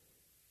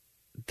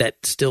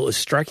that still is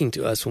striking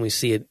to us when we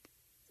see it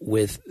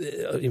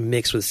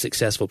mixed with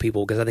successful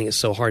people, because I think it's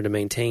so hard to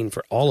maintain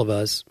for all of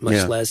us,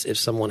 much less if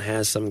someone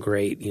has some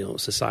great,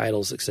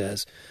 societal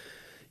success.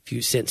 If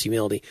you sense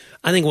humility,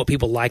 I think what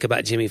people like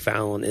about Jimmy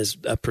Fallon is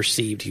a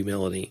perceived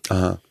humility.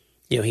 Uh-huh.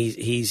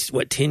 He's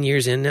what, 10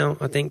 years in now,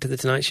 I think, to the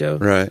Tonight Show,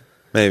 right?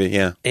 Maybe,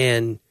 yeah.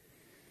 And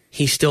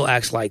he still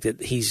acts like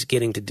that he's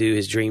getting to do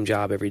his dream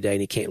job every day,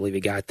 and he can't believe he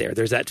got there.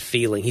 There's that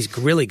feeling. He's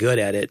really good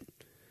at it.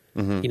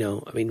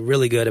 Mm-hmm.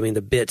 Really good.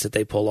 The bits that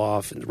they pull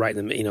off and write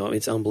them,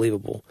 it's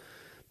unbelievable.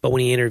 But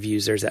when he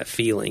interviews, there's that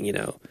feeling,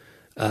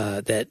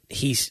 that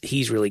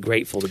he's really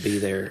grateful to be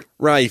there.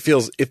 Right.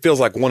 It feels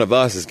like one of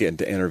us is getting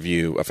to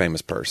interview a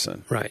famous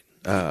person. Right.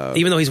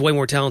 Even though he's way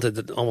more talented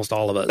than almost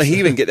all of us. He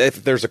even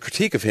if there's a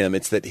critique of him,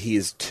 it's that he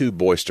is too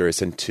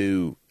boisterous and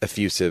too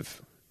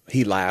effusive.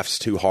 He laughs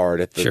too hard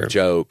at the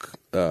joke.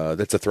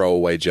 That's a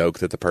throwaway joke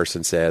that the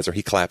person says, or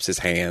he claps his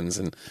hands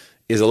and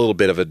is a little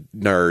bit of a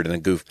nerd and a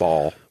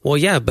goofball. Well,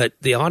 yeah, but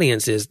the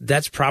audience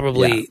that's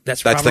probably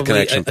the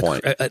connection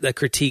point. A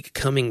critique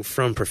coming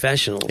from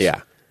professionals.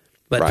 Yeah.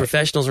 But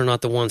professionals are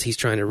not the ones he's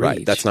trying to reach.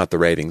 Right. That's not the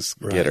ratings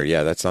getter.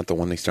 Yeah, that's not the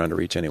one he's trying to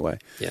reach anyway.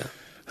 Yeah.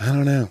 I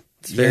don't know.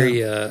 It's very,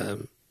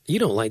 you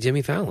don't like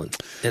Jimmy Fallon.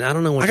 And I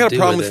don't know what to do with it. I got a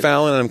problem with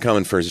Fallon, and I'm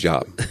coming for his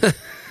job.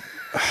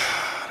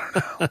 I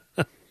don't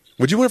know.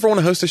 Would you ever want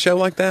to host a show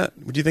like that?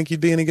 Would you think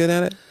you'd be any good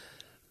at it?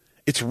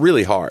 It's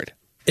really hard.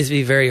 It'd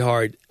be very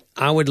hard.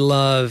 I'd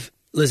love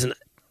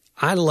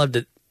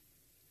to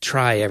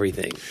try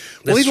everything.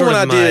 That's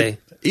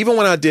even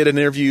when I did an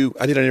interview,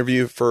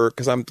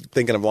 because I'm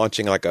thinking of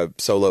launching like a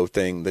solo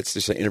thing that's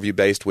just an interview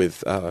based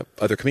with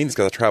other comedians,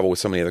 because I travel with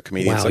so many other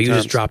comedians. Wow, sometimes. You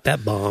just dropped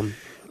that bomb.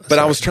 But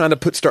I was trying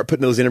to start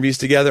putting those interviews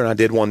together, and I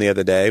did one the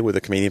other day with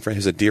a comedian friend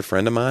who's a dear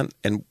friend of mine,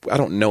 and I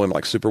don't know him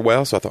like super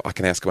well, so I thought I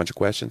can ask a bunch of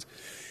questions.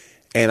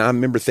 And I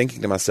remember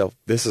thinking to myself,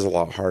 this is a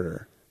lot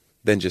harder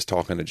than just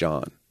talking to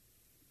John.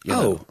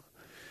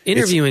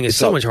 Interviewing is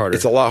so much harder.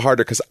 It's a lot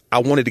harder because I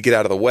wanted to get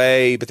out of the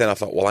way, but then I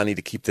thought, well, I need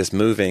to keep this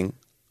moving.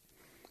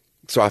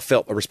 So I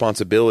felt a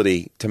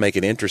responsibility to make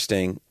it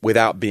interesting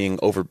without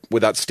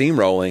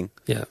steamrolling.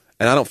 Yeah.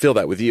 And I don't feel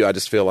that with you. I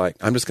just feel like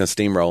I'm just going to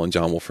steamroll and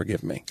John will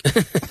forgive me.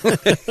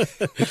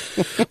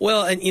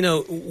 Well, and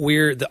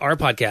our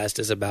podcast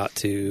is about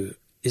to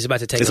be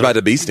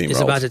steamrolled. It's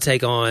about to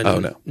take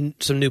on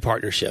some new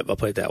partnership. I'll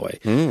put it that way.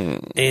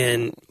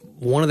 And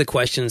one of the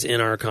questions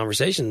in our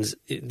conversations,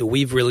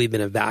 we've really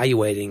been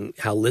evaluating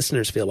how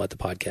listeners feel about the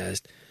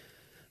podcast.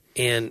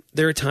 And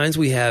there are times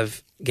we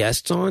have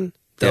guests on.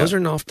 Those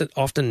are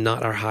often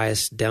not our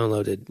highest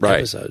downloaded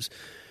episodes,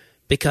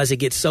 because it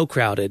gets so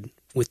crowded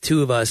with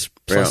two of us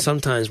plus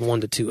sometimes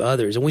 1 to 2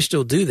 others. And we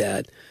still do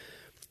that.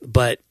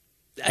 But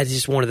it's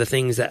just one of the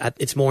things that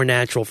it's more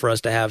natural for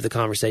us to have the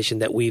conversation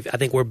that I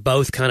think we're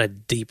both kind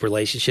of deep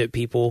relationship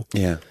people.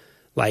 Yeah.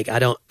 Like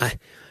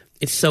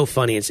it's so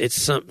funny. It's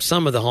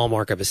some of the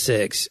hallmark of a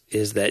 6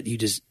 is that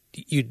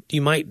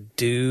you might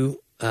do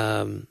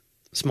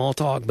small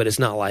talk, but it's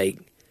not like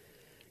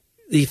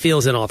he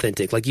feels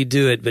inauthentic. Like you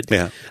do it, but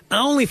I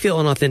only feel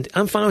inauthentic.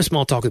 I'm fine with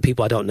small talk with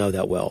people I don't know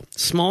that well.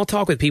 Small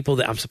talk with people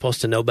that I'm supposed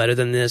to know better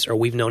than this, or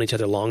we've known each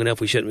other long enough,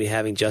 we shouldn't be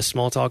having just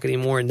small talk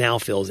anymore, now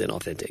feels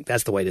inauthentic.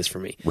 That's the way it is for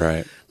me.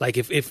 Right. Like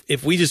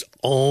if we just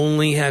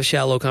only have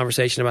shallow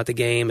conversation about the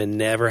game and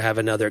never have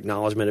another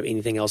acknowledgement of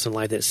anything else in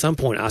life, that at some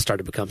point I start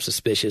to become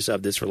suspicious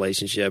of this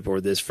relationship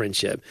or this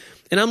friendship.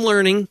 And I'm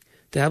learning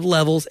to have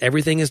levels.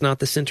 Everything is not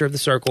the center of the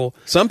circle.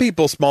 Some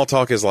people, small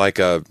talk is like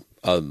a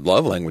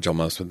love language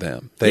almost with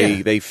them.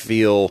 They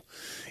feel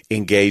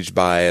engaged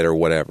by it or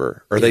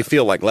whatever, or they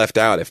feel like left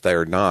out if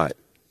they're not,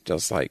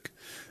 just like,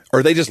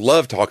 or they just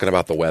love talking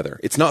about the weather.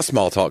 It's not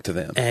small talk to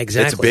them.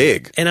 Exactly. It's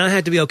big. And I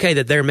have to be okay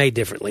that they're made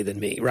differently than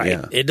me, right?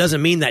 Yeah. It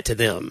doesn't mean that to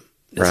them.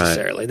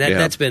 necessarily. Right.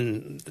 That's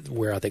been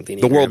where I think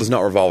the world does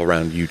not revolve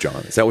around you,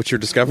 John. Is that what you're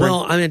discovering?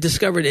 Well, I mean, I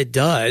discovered it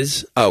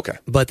does. Oh, okay.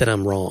 But that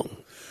I'm wrong.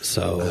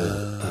 So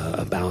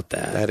about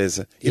that. That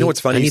is, you know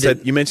what's funny?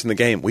 You mentioned the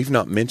game. We've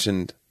not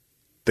mentioned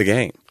the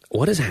game.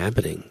 What is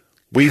happening?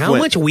 How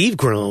much we've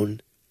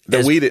grown.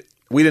 That we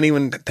didn't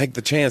even take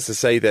the chance to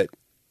say that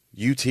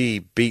UT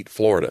beat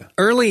Florida.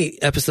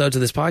 Early episodes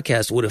of this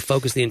podcast would have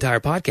focused the entire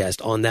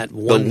podcast on that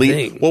one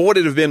thing. Well, what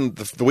it have been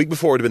the week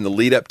before would have been the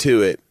lead up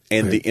to it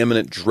and the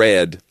imminent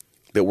dread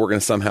that we're going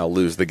to somehow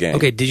lose the game.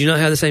 Okay, did you not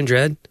have the same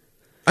dread?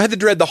 I had the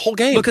dread the whole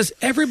game. Because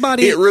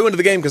everybody... It ruined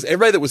the game because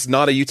everybody that was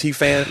not a UT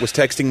fan was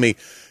texting me,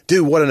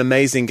 dude, what an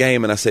amazing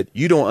game. And I said,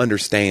 you don't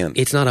understand.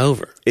 It's not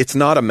over. It's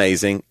not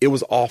amazing. It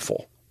was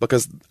awful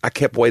because I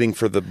kept waiting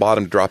for the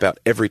bottom to drop out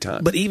every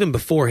time. But even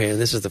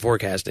beforehand, this is the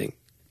forecasting,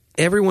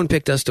 everyone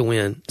picked us to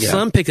win. Yeah.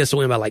 Some picked us to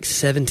win by like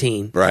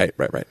 17. Right.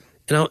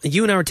 And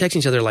you and I were texting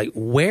each other like,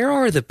 where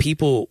are the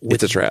people with,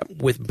 it's a trap.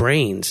 With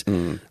brains?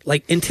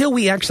 Like, until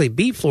we actually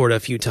beat Florida a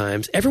few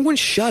times, everyone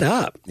shut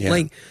up. Yeah.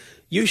 Like,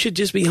 you should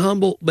just be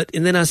humble.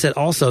 And then I said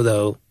also,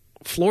 though,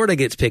 Florida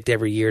gets picked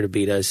every year to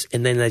beat us,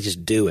 and then they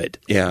just do it.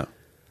 Yeah.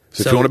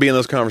 So if you want to be in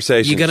those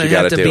conversations, you're going to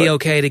have to be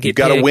okay to get You've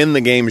got to win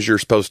the games you're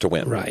supposed to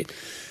win. Right.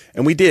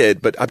 And we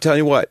did, but I'm telling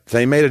you what,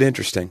 they made it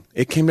interesting.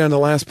 It came down to the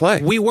last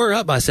play. We were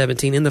up by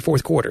 17 in the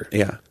fourth quarter.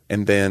 Yeah.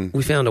 And then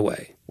we found a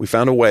way. We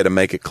found a way to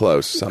make it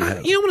close somehow.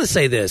 I'm going to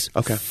say this.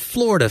 Okay.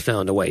 Florida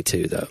found a way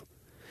too, though.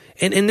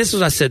 And this is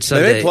what I said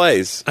Sunday. They made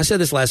plays. I said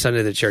this last Sunday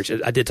at the church.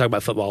 I did talk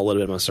about football a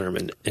little bit in my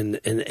sermon. And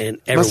everyone,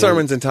 my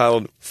sermon's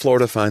entitled,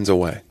 Florida Finds a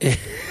Way.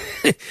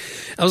 I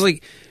was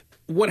like,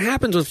 what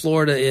happens with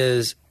Florida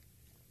is,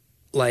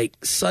 like,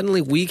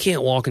 suddenly we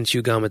can't walk and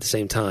chew gum at the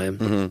same time.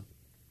 Mm-hmm.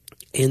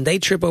 And they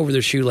trip over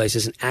their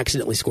shoelaces and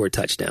accidentally score a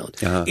touchdown.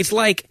 Uh-huh. It's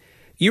like,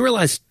 you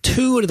realize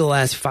 2 out of the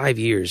last 5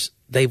 years,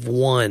 they've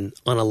won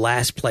on a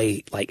last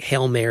play, like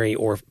Hail Mary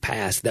or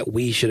pass that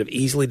we should have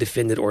easily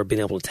defended or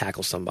been able to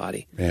tackle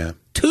somebody. Yeah.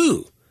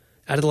 2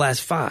 out of the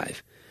last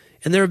 5.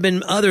 And there have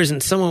been others,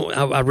 and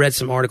I read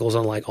some articles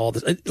on like all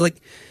this. Like,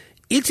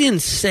 it's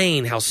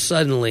insane how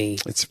suddenly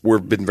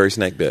we've been very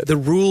snake bit. The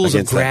rules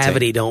of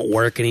gravity don't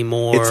work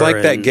anymore. It's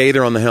like that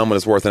gator on the helmet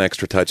is worth an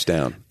extra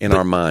touchdown in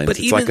our minds.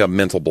 It's like a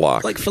mental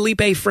block. Like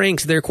Felipe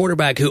Franks, their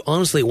quarterback, who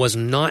honestly was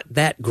not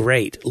that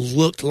great,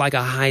 looked like a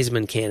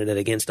Heisman candidate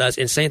against us.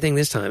 And same thing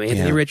this time.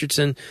 Anthony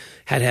Richardson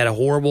had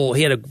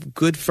a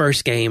good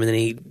first game, and then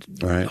he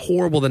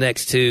horrible the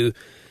next 2.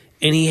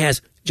 And he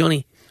has,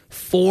 Johnny,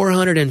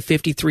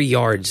 453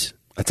 yards.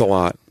 That's a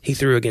lot. He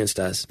threw against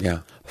us. Yeah.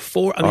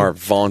 Our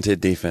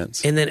vaunted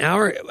defense. And then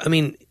not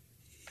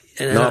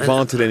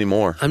vaunted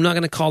anymore. I'm not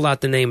going to call out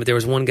the name, but there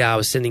was one guy I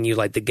was sending you,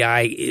 like the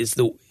guy is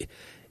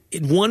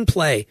in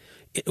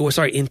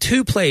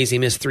 2 plays, he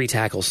missed 3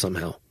 tackles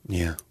somehow.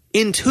 Yeah.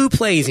 In 2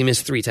 plays, he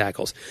missed 3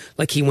 tackles.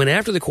 Like, he went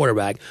after the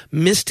quarterback,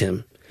 missed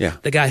him. Yeah.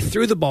 The guy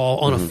threw the ball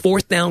on a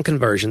 4th down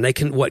conversion. They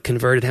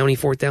converted how many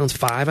 4th downs?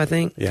 5, I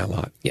think? Yeah, a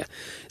lot. Yeah.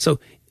 So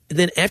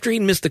then after he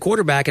missed the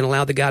quarterback and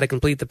allowed the guy to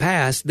complete the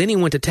pass, then he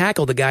went to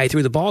tackle the guy he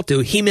threw the ball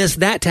to. He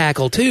missed that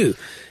tackle too.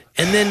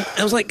 And then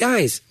I was like,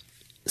 guys,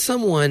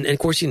 someone, and of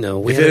course, if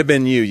it had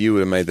been you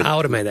would have made that. I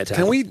would have made that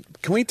tackle.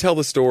 Can we tell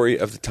the story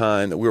of the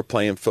time that we were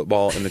playing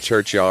football in the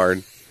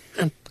churchyard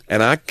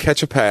and I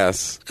catch a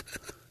pass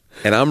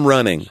and I'm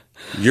running.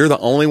 You're the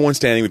only one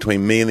standing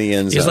between me and the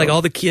end zone. It's like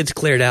all the kids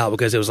cleared out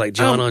because it was like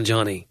John on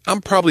Johnny. I'm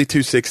probably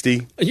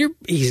 260. You're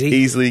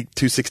easily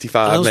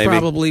 265. I was maybe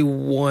probably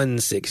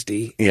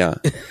 160. Yeah,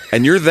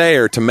 and you're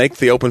there to make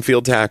the open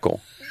field tackle.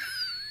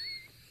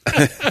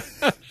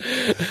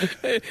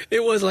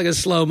 It was like a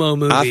slow-mo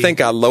movie. I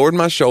think I lowered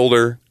my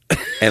shoulder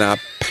and I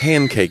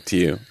pancaked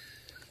you.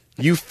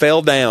 You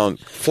fell down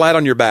flat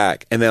on your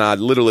back, and then I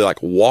literally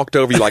walked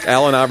over you like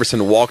Allen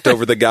Iverson walked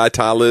over the guy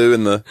Ty Lue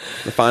in the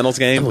finals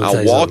game.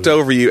 I walked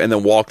over you and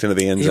then walked into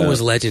the end zone. It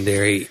was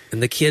legendary,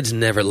 and the kids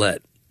never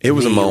let it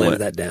was a moment. Let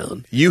that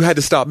down. You had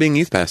to stop being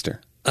youth pastor.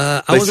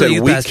 I wasn't a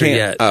youth pastor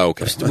yet. Oh,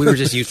 okay. We were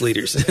just youth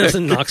leaders. It was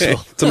in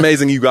Knoxville. It's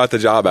amazing you got the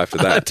job after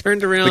that. I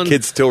turned around. The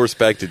kids still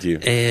respected you.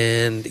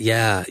 And,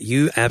 yeah,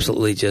 you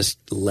absolutely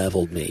just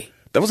leveled me.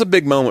 That was a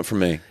big moment for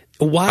me.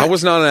 Why? I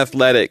was not an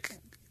athletic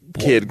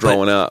kid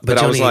growing up, but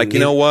I was like, you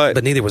know what?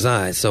 But neither was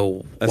I.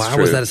 So why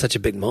was that such a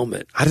big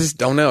moment? I just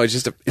don't know. It's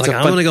just I'm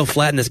going to go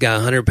flatten this guy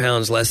 100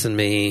 pounds less than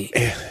me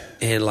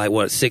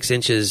and 6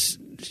 inches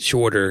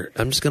shorter.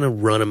 I'm just going to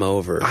run him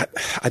over.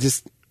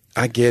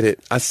 I get it.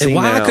 I see. And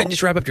why now. I couldn't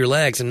just wrap up your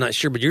legs, I'm not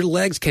sure, but your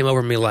legs came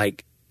over me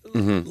like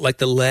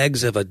the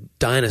legs of a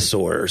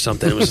dinosaur or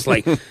something. It was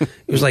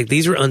just like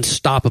these were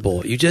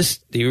unstoppable. You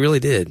really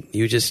did.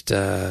 You just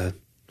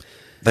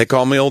they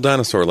call me old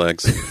dinosaur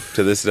legs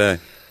to this day.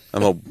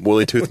 I'm a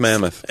woolly tooth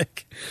mammoth.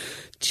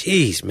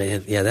 Jeez,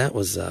 man. Yeah, that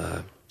was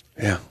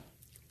yeah.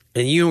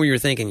 And you were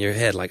thinking in your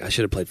head I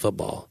should have played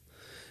football.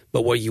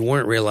 But what you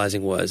weren't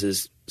realizing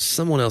is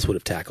someone else would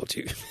have tackled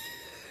you.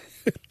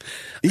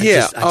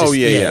 Yeah.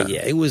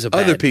 It was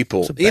other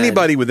people.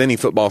 Anybody with any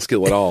football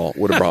skill at all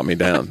would have brought me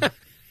down.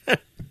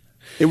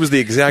 It was the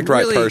exact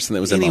right Really, person that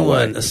was in anyone,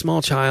 my way. a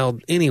small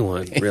child,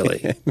 anyone,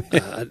 really.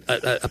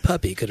 A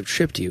puppy could have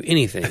tripped you,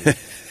 anything.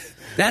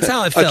 That's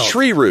how it felt. A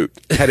tree root,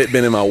 had it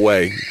been in my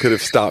way, could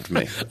have stopped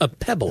me. A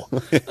pebble.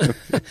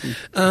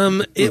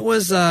 It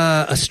was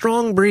a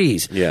strong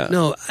breeze. Yeah.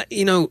 No,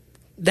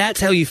 that's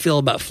how you feel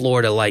about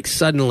Florida. Like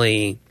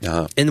suddenly,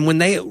 and when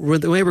they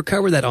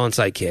recovered that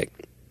onside kick,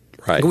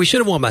 Right. we should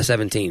have won by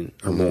 17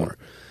 or more,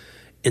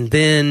 and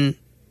then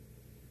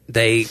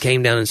they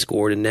came down and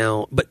scored, and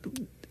now, but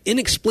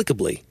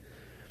inexplicably,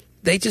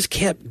 they just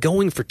kept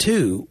going for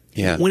two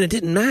when it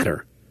didn't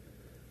matter.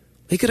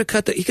 He could have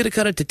cut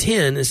it to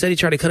 10. Instead, he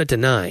tried to cut it to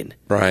 9.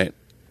 Right.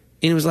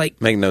 And it was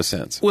like, Make no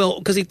sense. well,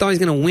 because he thought he was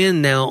going to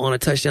win now on a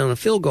touchdown and a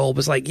field goal. But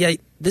it's like, yeah,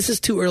 this is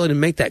too early to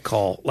make that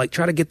call. Like,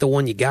 try to get the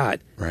one you got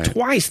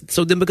twice.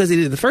 So then, because he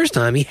did it the first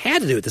time, he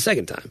had to do it the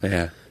second time.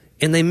 Yeah.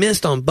 And they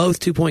missed on both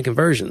 2-point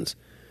conversions.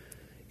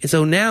 And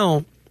so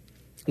now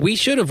we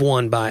should have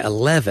won by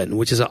 11,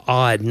 which is an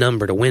odd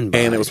number to win by.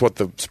 And it was what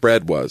the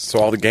spread was. So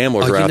all the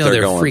gamblers were out there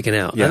they're going. freaking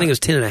out. Yeah. I think it was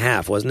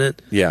 10.5, wasn't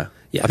it? Yeah.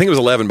 Yeah. I think it was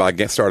 11 by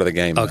start of the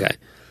game. Okay.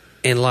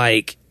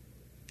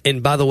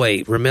 And by the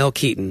way, Ramel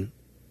Keaton,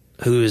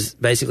 who's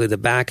basically the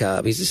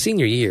backup, he's a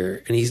senior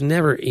year, and he's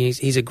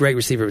a great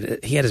receiver.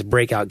 But he had his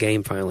breakout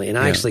game finally, and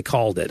I actually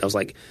called it. I was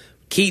like,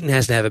 Keaton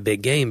has to have a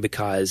big game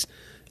because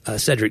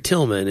Cedric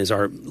Tillman is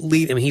our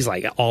lead. I mean, he's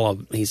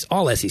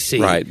all SEC.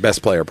 Right.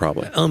 Best player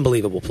probably.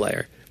 Unbelievable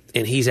player.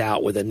 And he's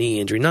out with a knee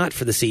injury, not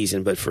for the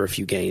season, but for a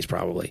few games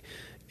probably.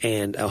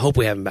 And I hope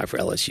we have him back for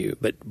LSU.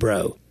 But,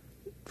 bro,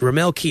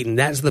 Ramel Keaton,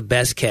 that's the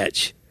best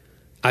catch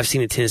I've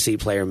seen a Tennessee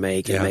player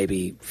make in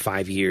maybe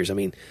 5 years. I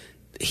mean,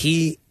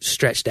 he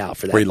stretched out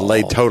for that Where he ball.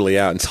 laid totally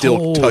out and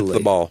still touched the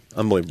ball.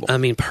 Unbelievable. I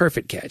mean,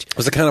 perfect catch. It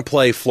was the kind of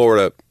play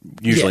Florida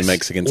usually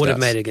makes against us. Would have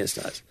made it against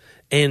us.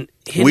 And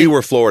We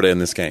were Florida in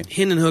this game.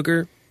 Hendon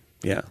Hooker,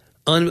 Yeah.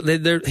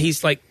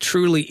 he's like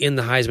truly in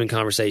the Heisman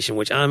conversation,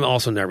 which I'm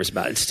also nervous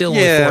about. It's still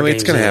only 4 Yeah, I mean, games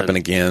it's going to in. happen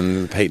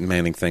again. The Peyton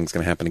Manning thing's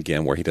going to happen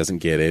again where he doesn't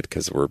get it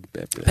because we're...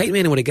 Peyton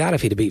Manning would have got it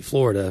if he'd have beat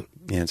Florida.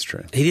 Yeah, it's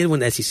true. He did win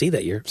the SEC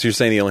that year. So you're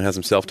saying he only has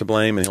himself to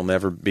blame and he'll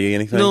never be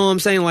anything? No, I'm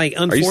saying like,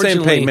 Are unfortunately, you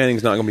saying Peyton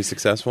Manning's not going to be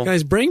successful?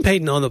 guys, bring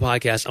Peyton on the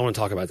podcast. I want to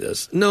talk about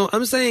this. No,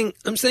 I'm saying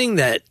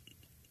that,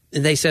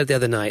 and they said the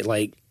other night,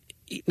 like,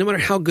 no matter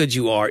how good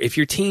you are, if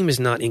your team is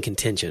not in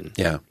contention,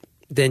 Yeah.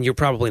 then you're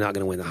probably not going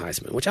to win the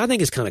Heisman, which I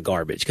think is kind of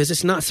garbage because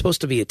it's not supposed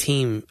to be a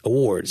team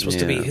award. It's supposed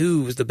to be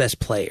who's the best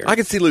player. I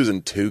could see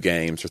losing 2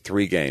 games or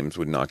 3 games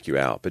would knock you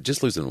out, but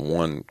just losing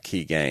one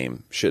key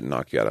game shouldn't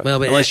knock you out. Well,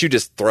 but unless you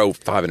just throw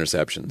 5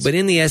 interceptions. But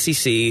in the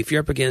SEC, if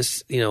you're up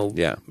against,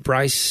 Yeah.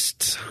 Bryce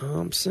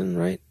Thompson,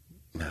 right?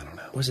 I don't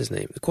know. What's his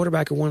name? The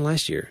quarterback who won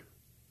last year.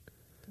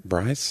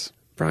 Bryce?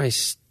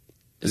 Bryce.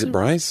 Is it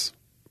Bryce?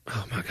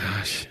 Oh, my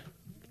gosh.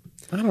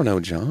 I don't know,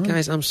 John.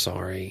 Guys, I'm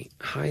sorry.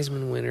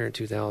 Heisman winner in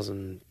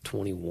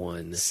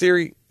 2021.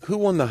 Siri, who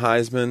won the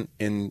Heisman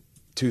in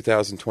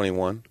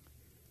 2021?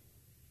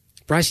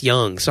 Bryce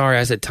Young. Sorry,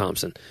 I said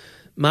Thompson.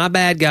 My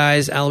bad,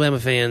 guys, Alabama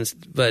fans,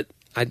 but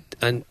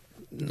I'm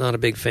not a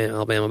big fan of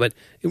Alabama, but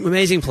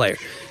amazing player.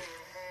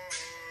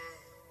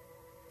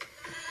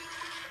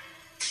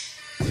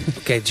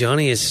 Okay,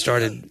 Johnny has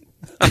started...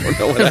 I don't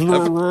know what happened.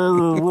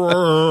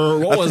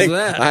 What was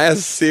that? I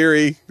asked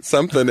Siri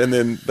something, and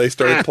then they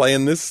started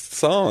playing this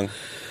song.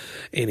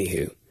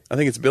 Anywho. I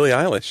think it's Billie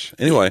Eilish.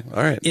 Anyway,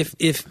 all right.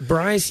 If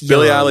Bryce Young...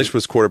 Billie Eilish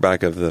was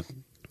quarterback of the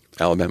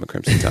Alabama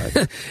Crimson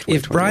Tide.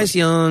 If Bryce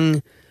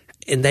Young,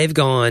 and they've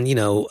gone,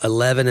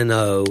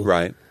 11-0,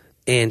 Right.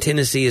 and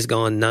Tennessee has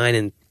gone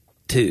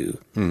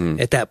 9-2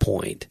 at that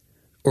point,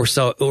 or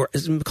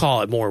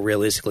call it more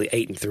realistically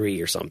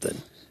 8-3 or something,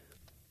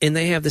 and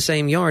they have the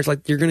same yards,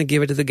 like you're going to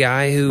give it to the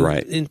guy who,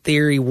 in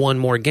theory, won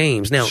more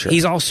games. Now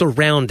he's all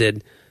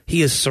surrounded.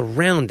 He is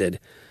surrounded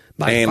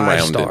by And 5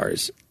 rounded.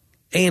 stars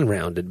and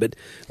rounded, but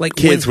like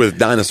Kids with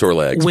dinosaur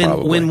legs,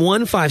 probably. when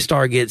one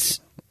 5-star gets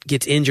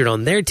injured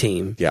on their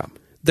team, Yeah.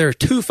 there are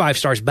 2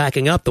 5-stars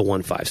backing up the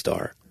 1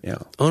 5-star. Yeah.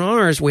 On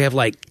ours, we have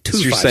like 2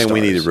 So you're 5-stars. saying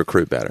we need to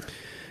recruit better.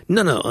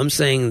 No, I'm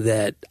saying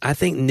that I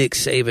think Nick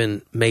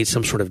Saban made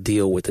some sort of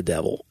deal with the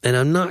devil, and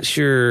I'm not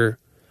sure.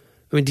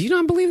 I mean, do you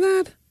not believe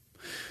that?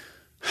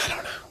 I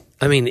don't know.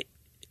 I mean,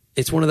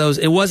 it's one of those.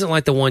 It wasn't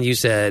like the one you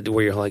said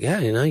where you're like, you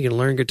can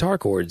learn guitar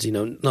chords.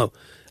 No,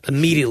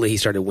 immediately he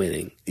started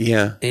winning.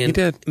 Yeah, And he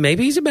did.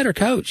 Maybe he's a better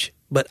coach,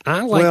 but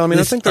I like. Well, I mean,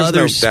 I this think there's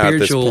other no doubt at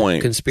this spiritual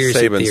point. conspiracy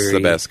Saban's theory. the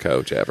best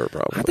coach ever,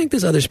 probably. I think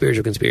this other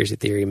spiritual conspiracy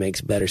theory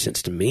makes better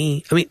sense to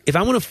me. I mean, if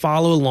I want to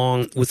follow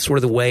along with sort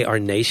of the way our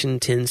nation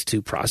tends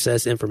to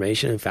process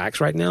information and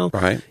facts right now,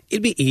 Right.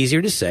 it'd be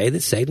easier to say that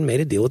Saban made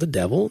a deal with the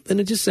devil than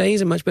to just say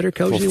he's a much better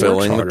coach and he works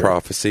Fulfilling the harder.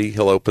 prophecy,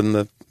 he'll open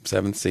the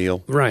 7th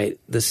seal. Right.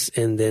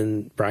 And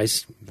then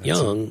Bryce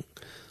Young will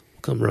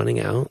come running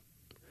out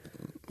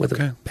with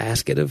a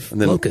basket of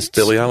And then locusts.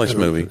 Billie Eilish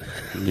movie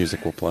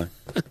music will play.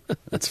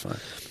 That's fine.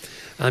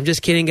 I'm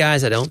just kidding,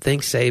 guys. I don't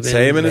think Saban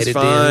Saban made is a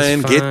deal. fine.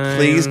 It's fine.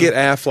 Please get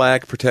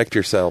Aflac. Protect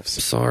yourselves.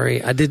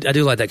 Sorry. I do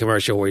like that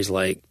commercial where he's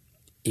like,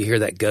 you hear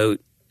that goat.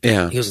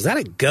 Yeah. He goes, is that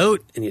a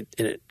goat? And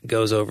it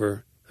goes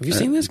over Have you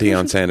seen this?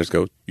 Deion Sanders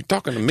goes, "You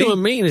talking to me?" To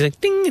me, and he's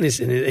like, ding, and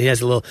he has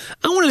a little.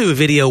 I want to do a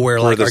video where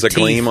like there's our a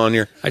gleam teeth, on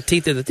your. our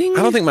teeth are the thing.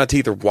 I don't think my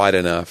teeth are white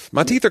enough.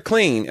 My teeth are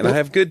clean, and I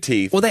have good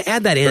teeth. Well, they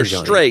add that in. They're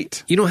Johnny.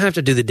 straight. You don't have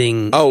to do the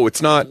ding. Oh,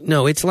 it's not.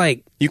 No, it's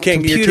like You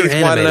can't get your computer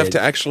teeth white enough animated.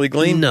 to actually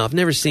gleam. No, I've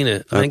never seen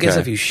it. I guess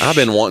if you. I've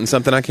been wanting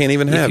something I can't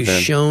even have. If you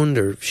Then shone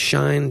or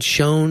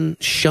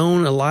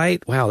shone a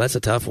light. Wow, that's a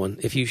tough one.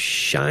 If you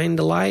shined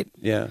a light,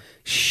 yeah,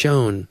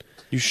 shone.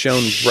 you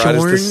shone bright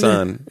as the Shorn?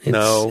 sun.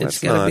 No, it's that's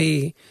gotta not.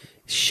 be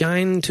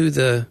shine to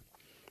the.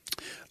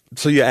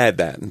 So you add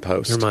that in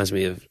post. It reminds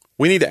me of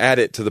We need to add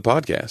it to the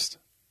podcast.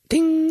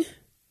 ding.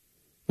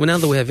 Well, now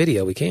that we have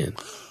video, we can.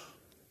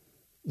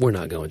 We're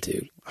not going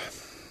to.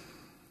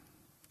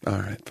 All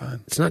right,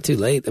 fine. It's not too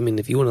late. I mean,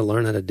 if you want to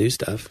learn how to do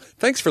stuff,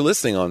 Thanks for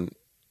listening on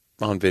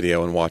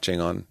video and watching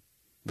on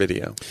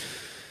video.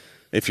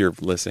 If you're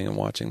listening and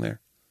watching there,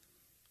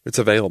 it's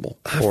available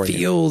I for you.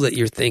 feel that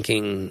you're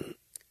thinking,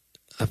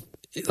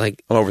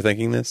 like, I'm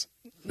overthinking this.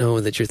 no,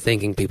 that you're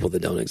thinking people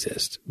that don't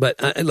exist. But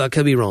I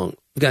could be wrong.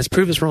 Guys,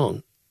 prove us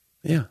wrong.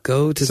 Yeah.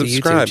 Go to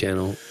Subscribe. the YouTube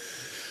channel.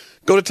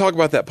 Go to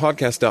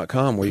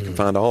talkaboutthatpodcast.com where you can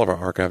find all of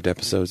our archived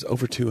episodes.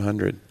 Over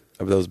 200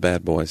 of those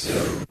bad boys.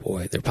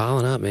 Boy, they're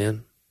piling up,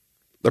 man.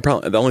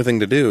 The only thing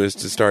to do is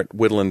to start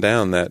whittling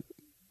down that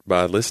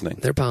by listening.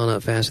 They're piling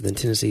up faster than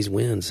Tennessee's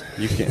wins.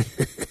 You can't.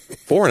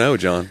 4-0,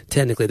 John.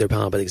 Technically, they're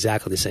piling up at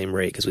exactly the same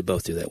rate because we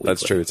both do that weekly.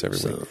 That's true. It's every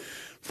So, week.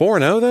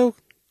 4-0, though?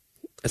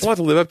 That's a lot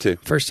to live up to.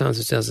 first time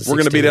since 2016. We're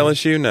going to beat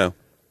LSU? No.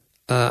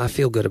 I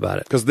feel good about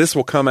it. Because this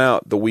will come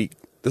out the week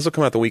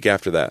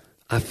after that.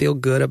 I feel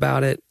good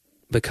about it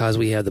because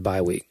we have the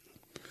bye week.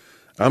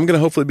 I'm going to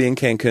hopefully be in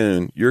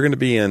Cancun. You're going to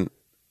be in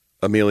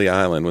Amelia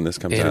Island when this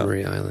comes out. Anna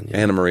Marie Island. Yeah.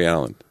 Anna Marie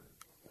Island.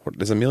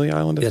 Is Amelia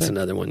Island a That's thing?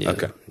 another one, yeah.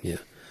 Okay. Yeah.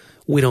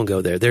 We don't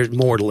go there. They're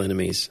mortal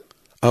enemies.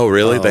 Oh,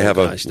 really? They have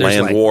gosh. a There's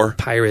land like war?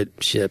 pirate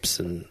ships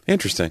and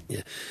Interesting.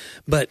 yeah.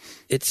 But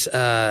it's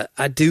I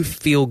do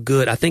feel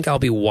good. I think I'll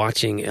be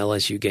watching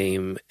LSU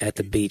game at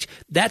the beach.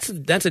 That's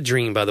a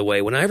dream, by the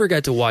way. When I ever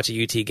got to watch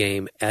a UT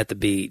game at the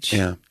beach,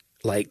 Yeah.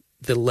 like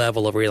the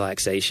level of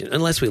relaxation,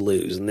 unless we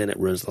lose, and then it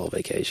ruins the whole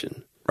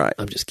vacation. Right.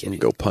 I'm just kidding.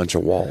 Go punch a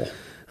wall.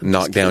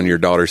 Knock down your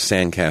daughter's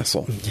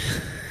sandcastle.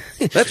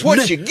 That's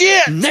what you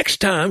get. Next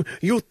time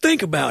you'll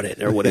think about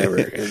it or whatever.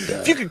 And,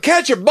 If you could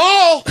catch a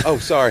ball. Oh,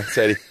 sorry,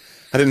 Sadie.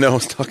 I didn't know I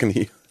was talking to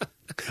you.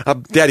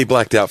 Daddy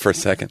blacked out for a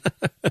second.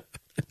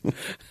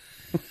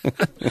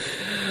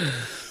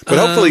 But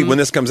hopefully when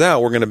this comes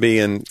out, we're going to be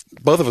in,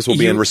 both of us will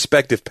be in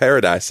respective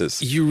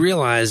paradises. you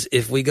realize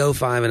if we go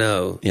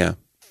 5-0, Yeah.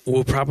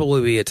 we'll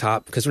probably be a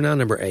top, because we're now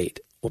number 8.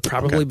 We'll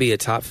probably be a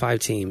top 5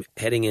 team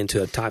heading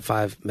into a top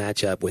 5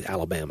 matchup with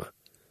Alabama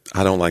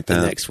I don't like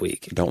that. next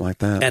week Don't like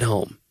that. at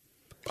home.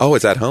 Oh,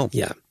 it's at home.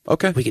 Yeah.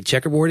 Okay. We could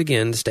checkerboard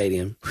again in the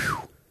stadium.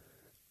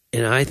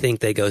 And I think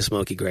they go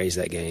Smokey Grays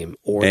that game.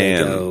 Or they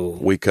And go.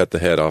 we cut the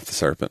head off the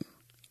serpent.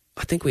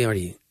 I think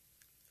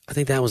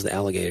that was the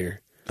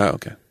alligator. Oh,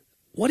 okay.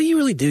 What do you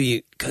really do?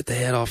 You cut the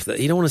head off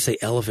you don't want to say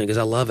elephant because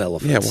I love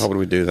elephants. Yeah, why would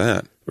we do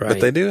that? Right. But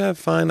they do have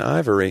fine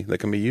ivory that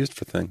can be used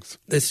for things.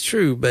 That's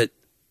true, but.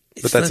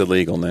 But that's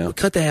illegal now.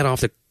 Cut the head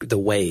off the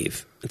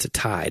wave. It's a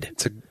tide.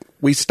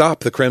 We stop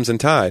the Crimson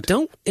Tide.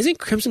 Isn't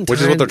Crimson Tide? Which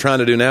is what they're trying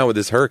to do now with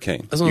this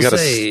hurricane. I was going You to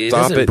gotta say,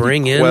 stop doesn't it,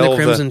 bring in quell the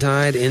Crimson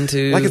Tide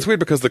into... Like, it's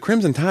weird because the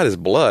Crimson Tide is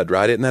blood,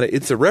 right? Isn't that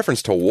it's a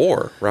reference to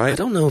war, right? I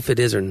don't know if it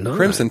is or not.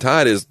 Crimson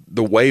Tide is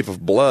the wave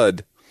of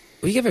blood.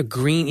 We have a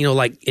green,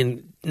 like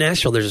in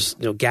Nashville, there's,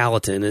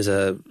 Gallatin is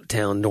a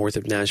town north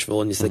of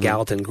Nashville, and it's the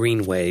Gallatin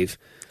Green Wave.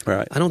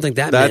 Right. I don't think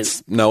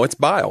No, it's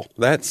bile.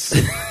 That's...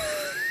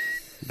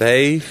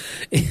 They're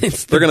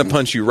going to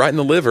punch you right in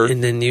the liver.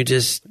 And then you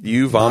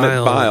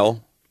vomit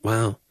bile.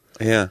 Wow.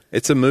 Yeah.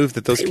 It's a move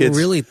that those kids...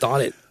 really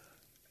thought it...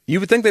 You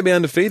would think they'd be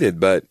undefeated,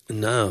 but...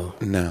 No.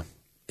 No.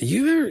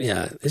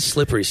 It's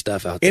slippery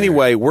stuff out there.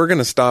 Anyway, we're going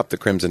to stop the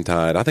Crimson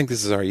Tide. I think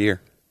this is our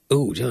year.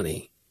 Ooh,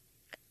 Johnny.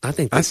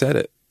 I said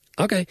it.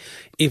 Okay.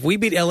 If we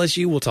beat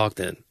LSU, we'll talk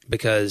then.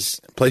 Because...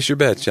 Place your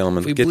bets,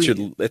 gentlemen.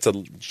 It's a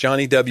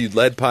Johnny W.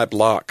 lead pipe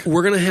lock.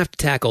 We're going to have to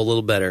tackle a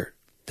little better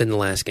than the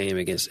last game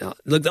against...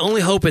 Look, the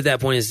only hope at that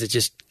point is to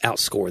just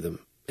outscore them.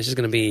 It's just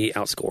going to be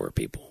outscore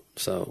people.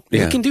 So we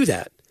can do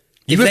that.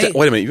 Wait a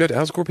minute. You have to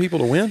outscore people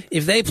to win?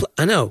 If they...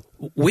 I know.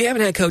 We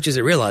haven't had coaches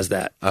that realize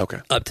that. Okay.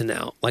 Up to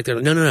now. Like,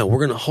 they're no. We're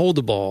going to hold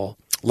the ball.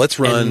 Let's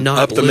run and not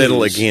up the middle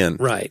lose. again.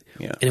 Right.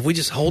 Yeah. And if we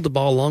just hold the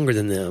ball longer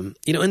than them,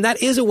 and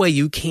that is a way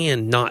you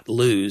can not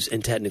lose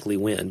and technically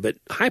win. But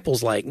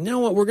Heupel's like, you know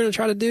what we're going to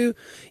try to do?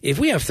 If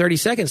we have 30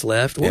 seconds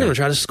left, we're going to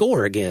try to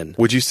score again.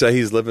 Would you say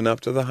he's living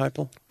up to the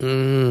Heupel?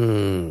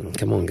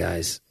 Come on,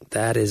 guys.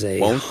 That is a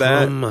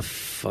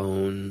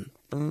homophone.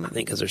 I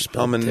think because they're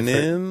spelled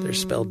different. They're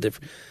spelled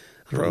different.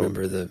 I don't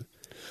remember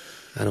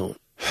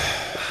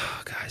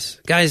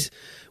Guys,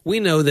 we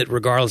know that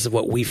regardless of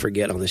what we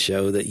forget on the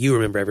show, that you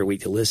remember every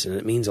week to listen, and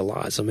it means a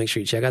lot. So make sure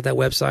you check out that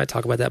website,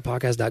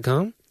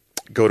 talkaboutthatpodcast.com.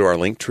 go to our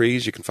link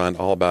trees. You can find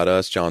all about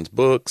us, John's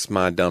books,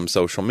 my dumb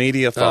social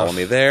media. Follow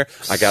me there.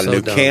 I got a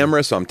new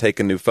camera, so I'm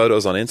taking new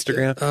photos on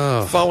Instagram.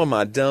 Follow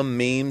my dumb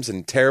memes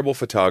and terrible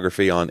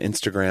photography on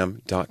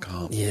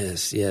Instagram.com.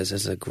 Yes,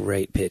 that's a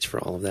great pitch for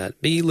all of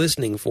that. Be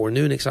listening for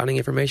new and exciting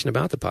information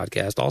about the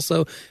podcast.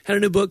 Also, had a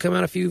new book come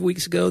out a few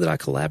weeks ago that I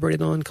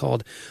collaborated on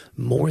called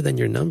More Than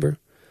Your Number.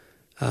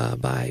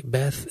 By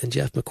Beth and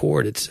Jeff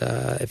McCord. It's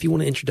if you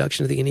want an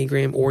introduction to the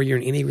Enneagram, or you're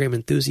an Enneagram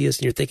enthusiast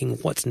and you're thinking,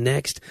 what's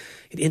next?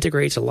 It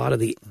integrates a lot of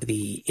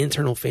the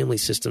internal family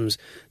systems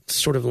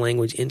sort of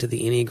language into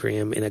the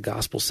Enneagram in a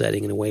gospel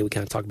setting in a way we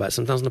kind of talk about it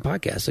sometimes on the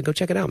podcast. So go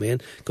check it out, man.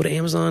 Go to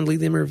Amazon,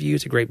 leave them a review.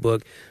 It's a great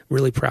book.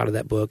 Really proud of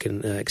that book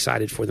and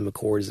excited for the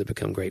McCords to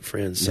become great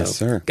friends. So, yes,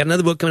 sir. Got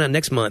another book coming out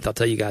next month I'll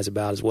tell you guys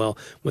about as well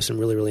with some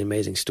really, really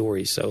amazing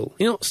stories. So,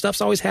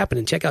 stuff's always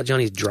happening. Check out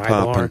Johnny's Dry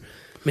Bar.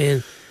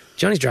 Man,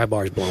 Johnny's Dry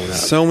Bar is blowing up.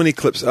 So many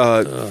clips.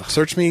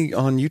 Search me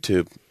on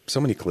YouTube.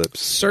 So many clips.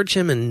 Search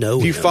him and know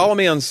him. If you follow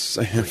me on...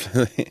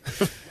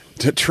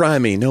 to try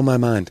me, know my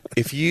mind.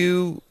 If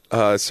you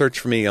search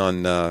for me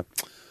on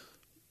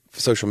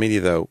social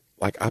media, though,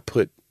 like I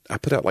put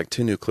out like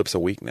 2 new clips a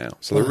week now.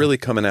 So they're really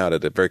coming out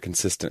at a very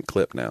consistent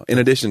clip now. In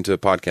addition to a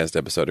podcast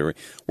episode.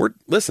 We're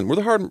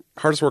the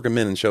hardest working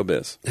men in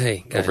showbiz.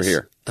 Hey, guys, over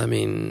here. I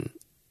mean...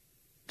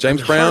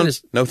 James Brown,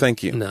 no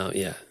thank you. No,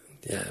 yeah.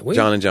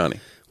 John and Johnny.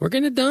 We're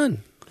getting it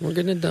done.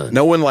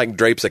 No one like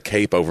drapes a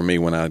cape over me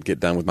when I get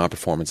done with my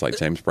performance like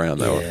James Brown,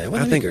 though. Yeah,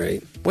 wouldn't that be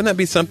great? Wouldn't that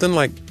be something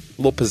like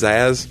a little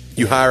pizzazz?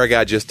 You hire a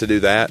guy just to do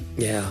that.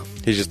 Yeah.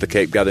 He's just the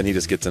cape guy, then he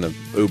just gets in an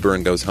Uber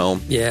and goes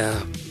home.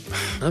 Yeah.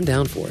 I'm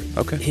down for it.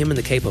 Okay. Him and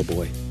the capo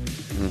boy.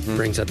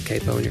 Brings out the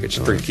capo and your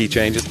guitar. 3 key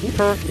changes.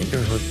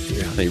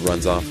 He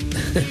runs off.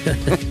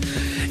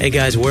 Hey,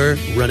 guys, we're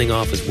running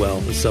off as well.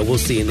 So we'll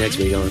see you next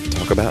week on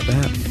Talk About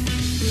That.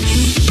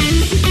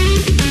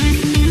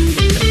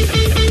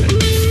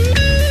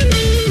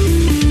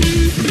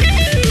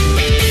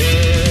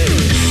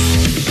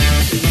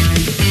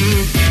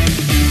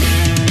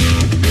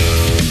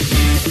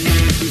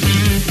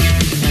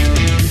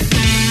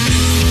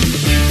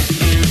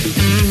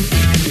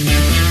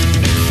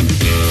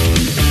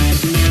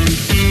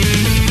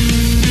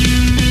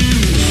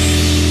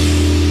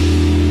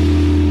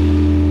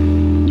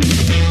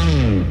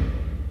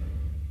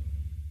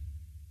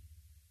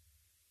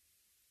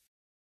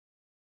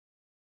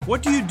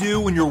 What do you do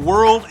when your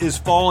world is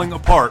falling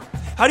apart?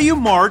 How do you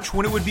march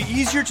when it would be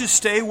easier to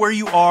stay where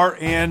you are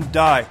and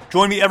die?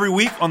 Join me every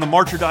week on the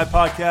March or Die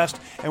podcast,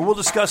 and we'll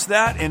discuss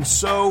that and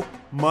so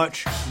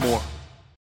much more.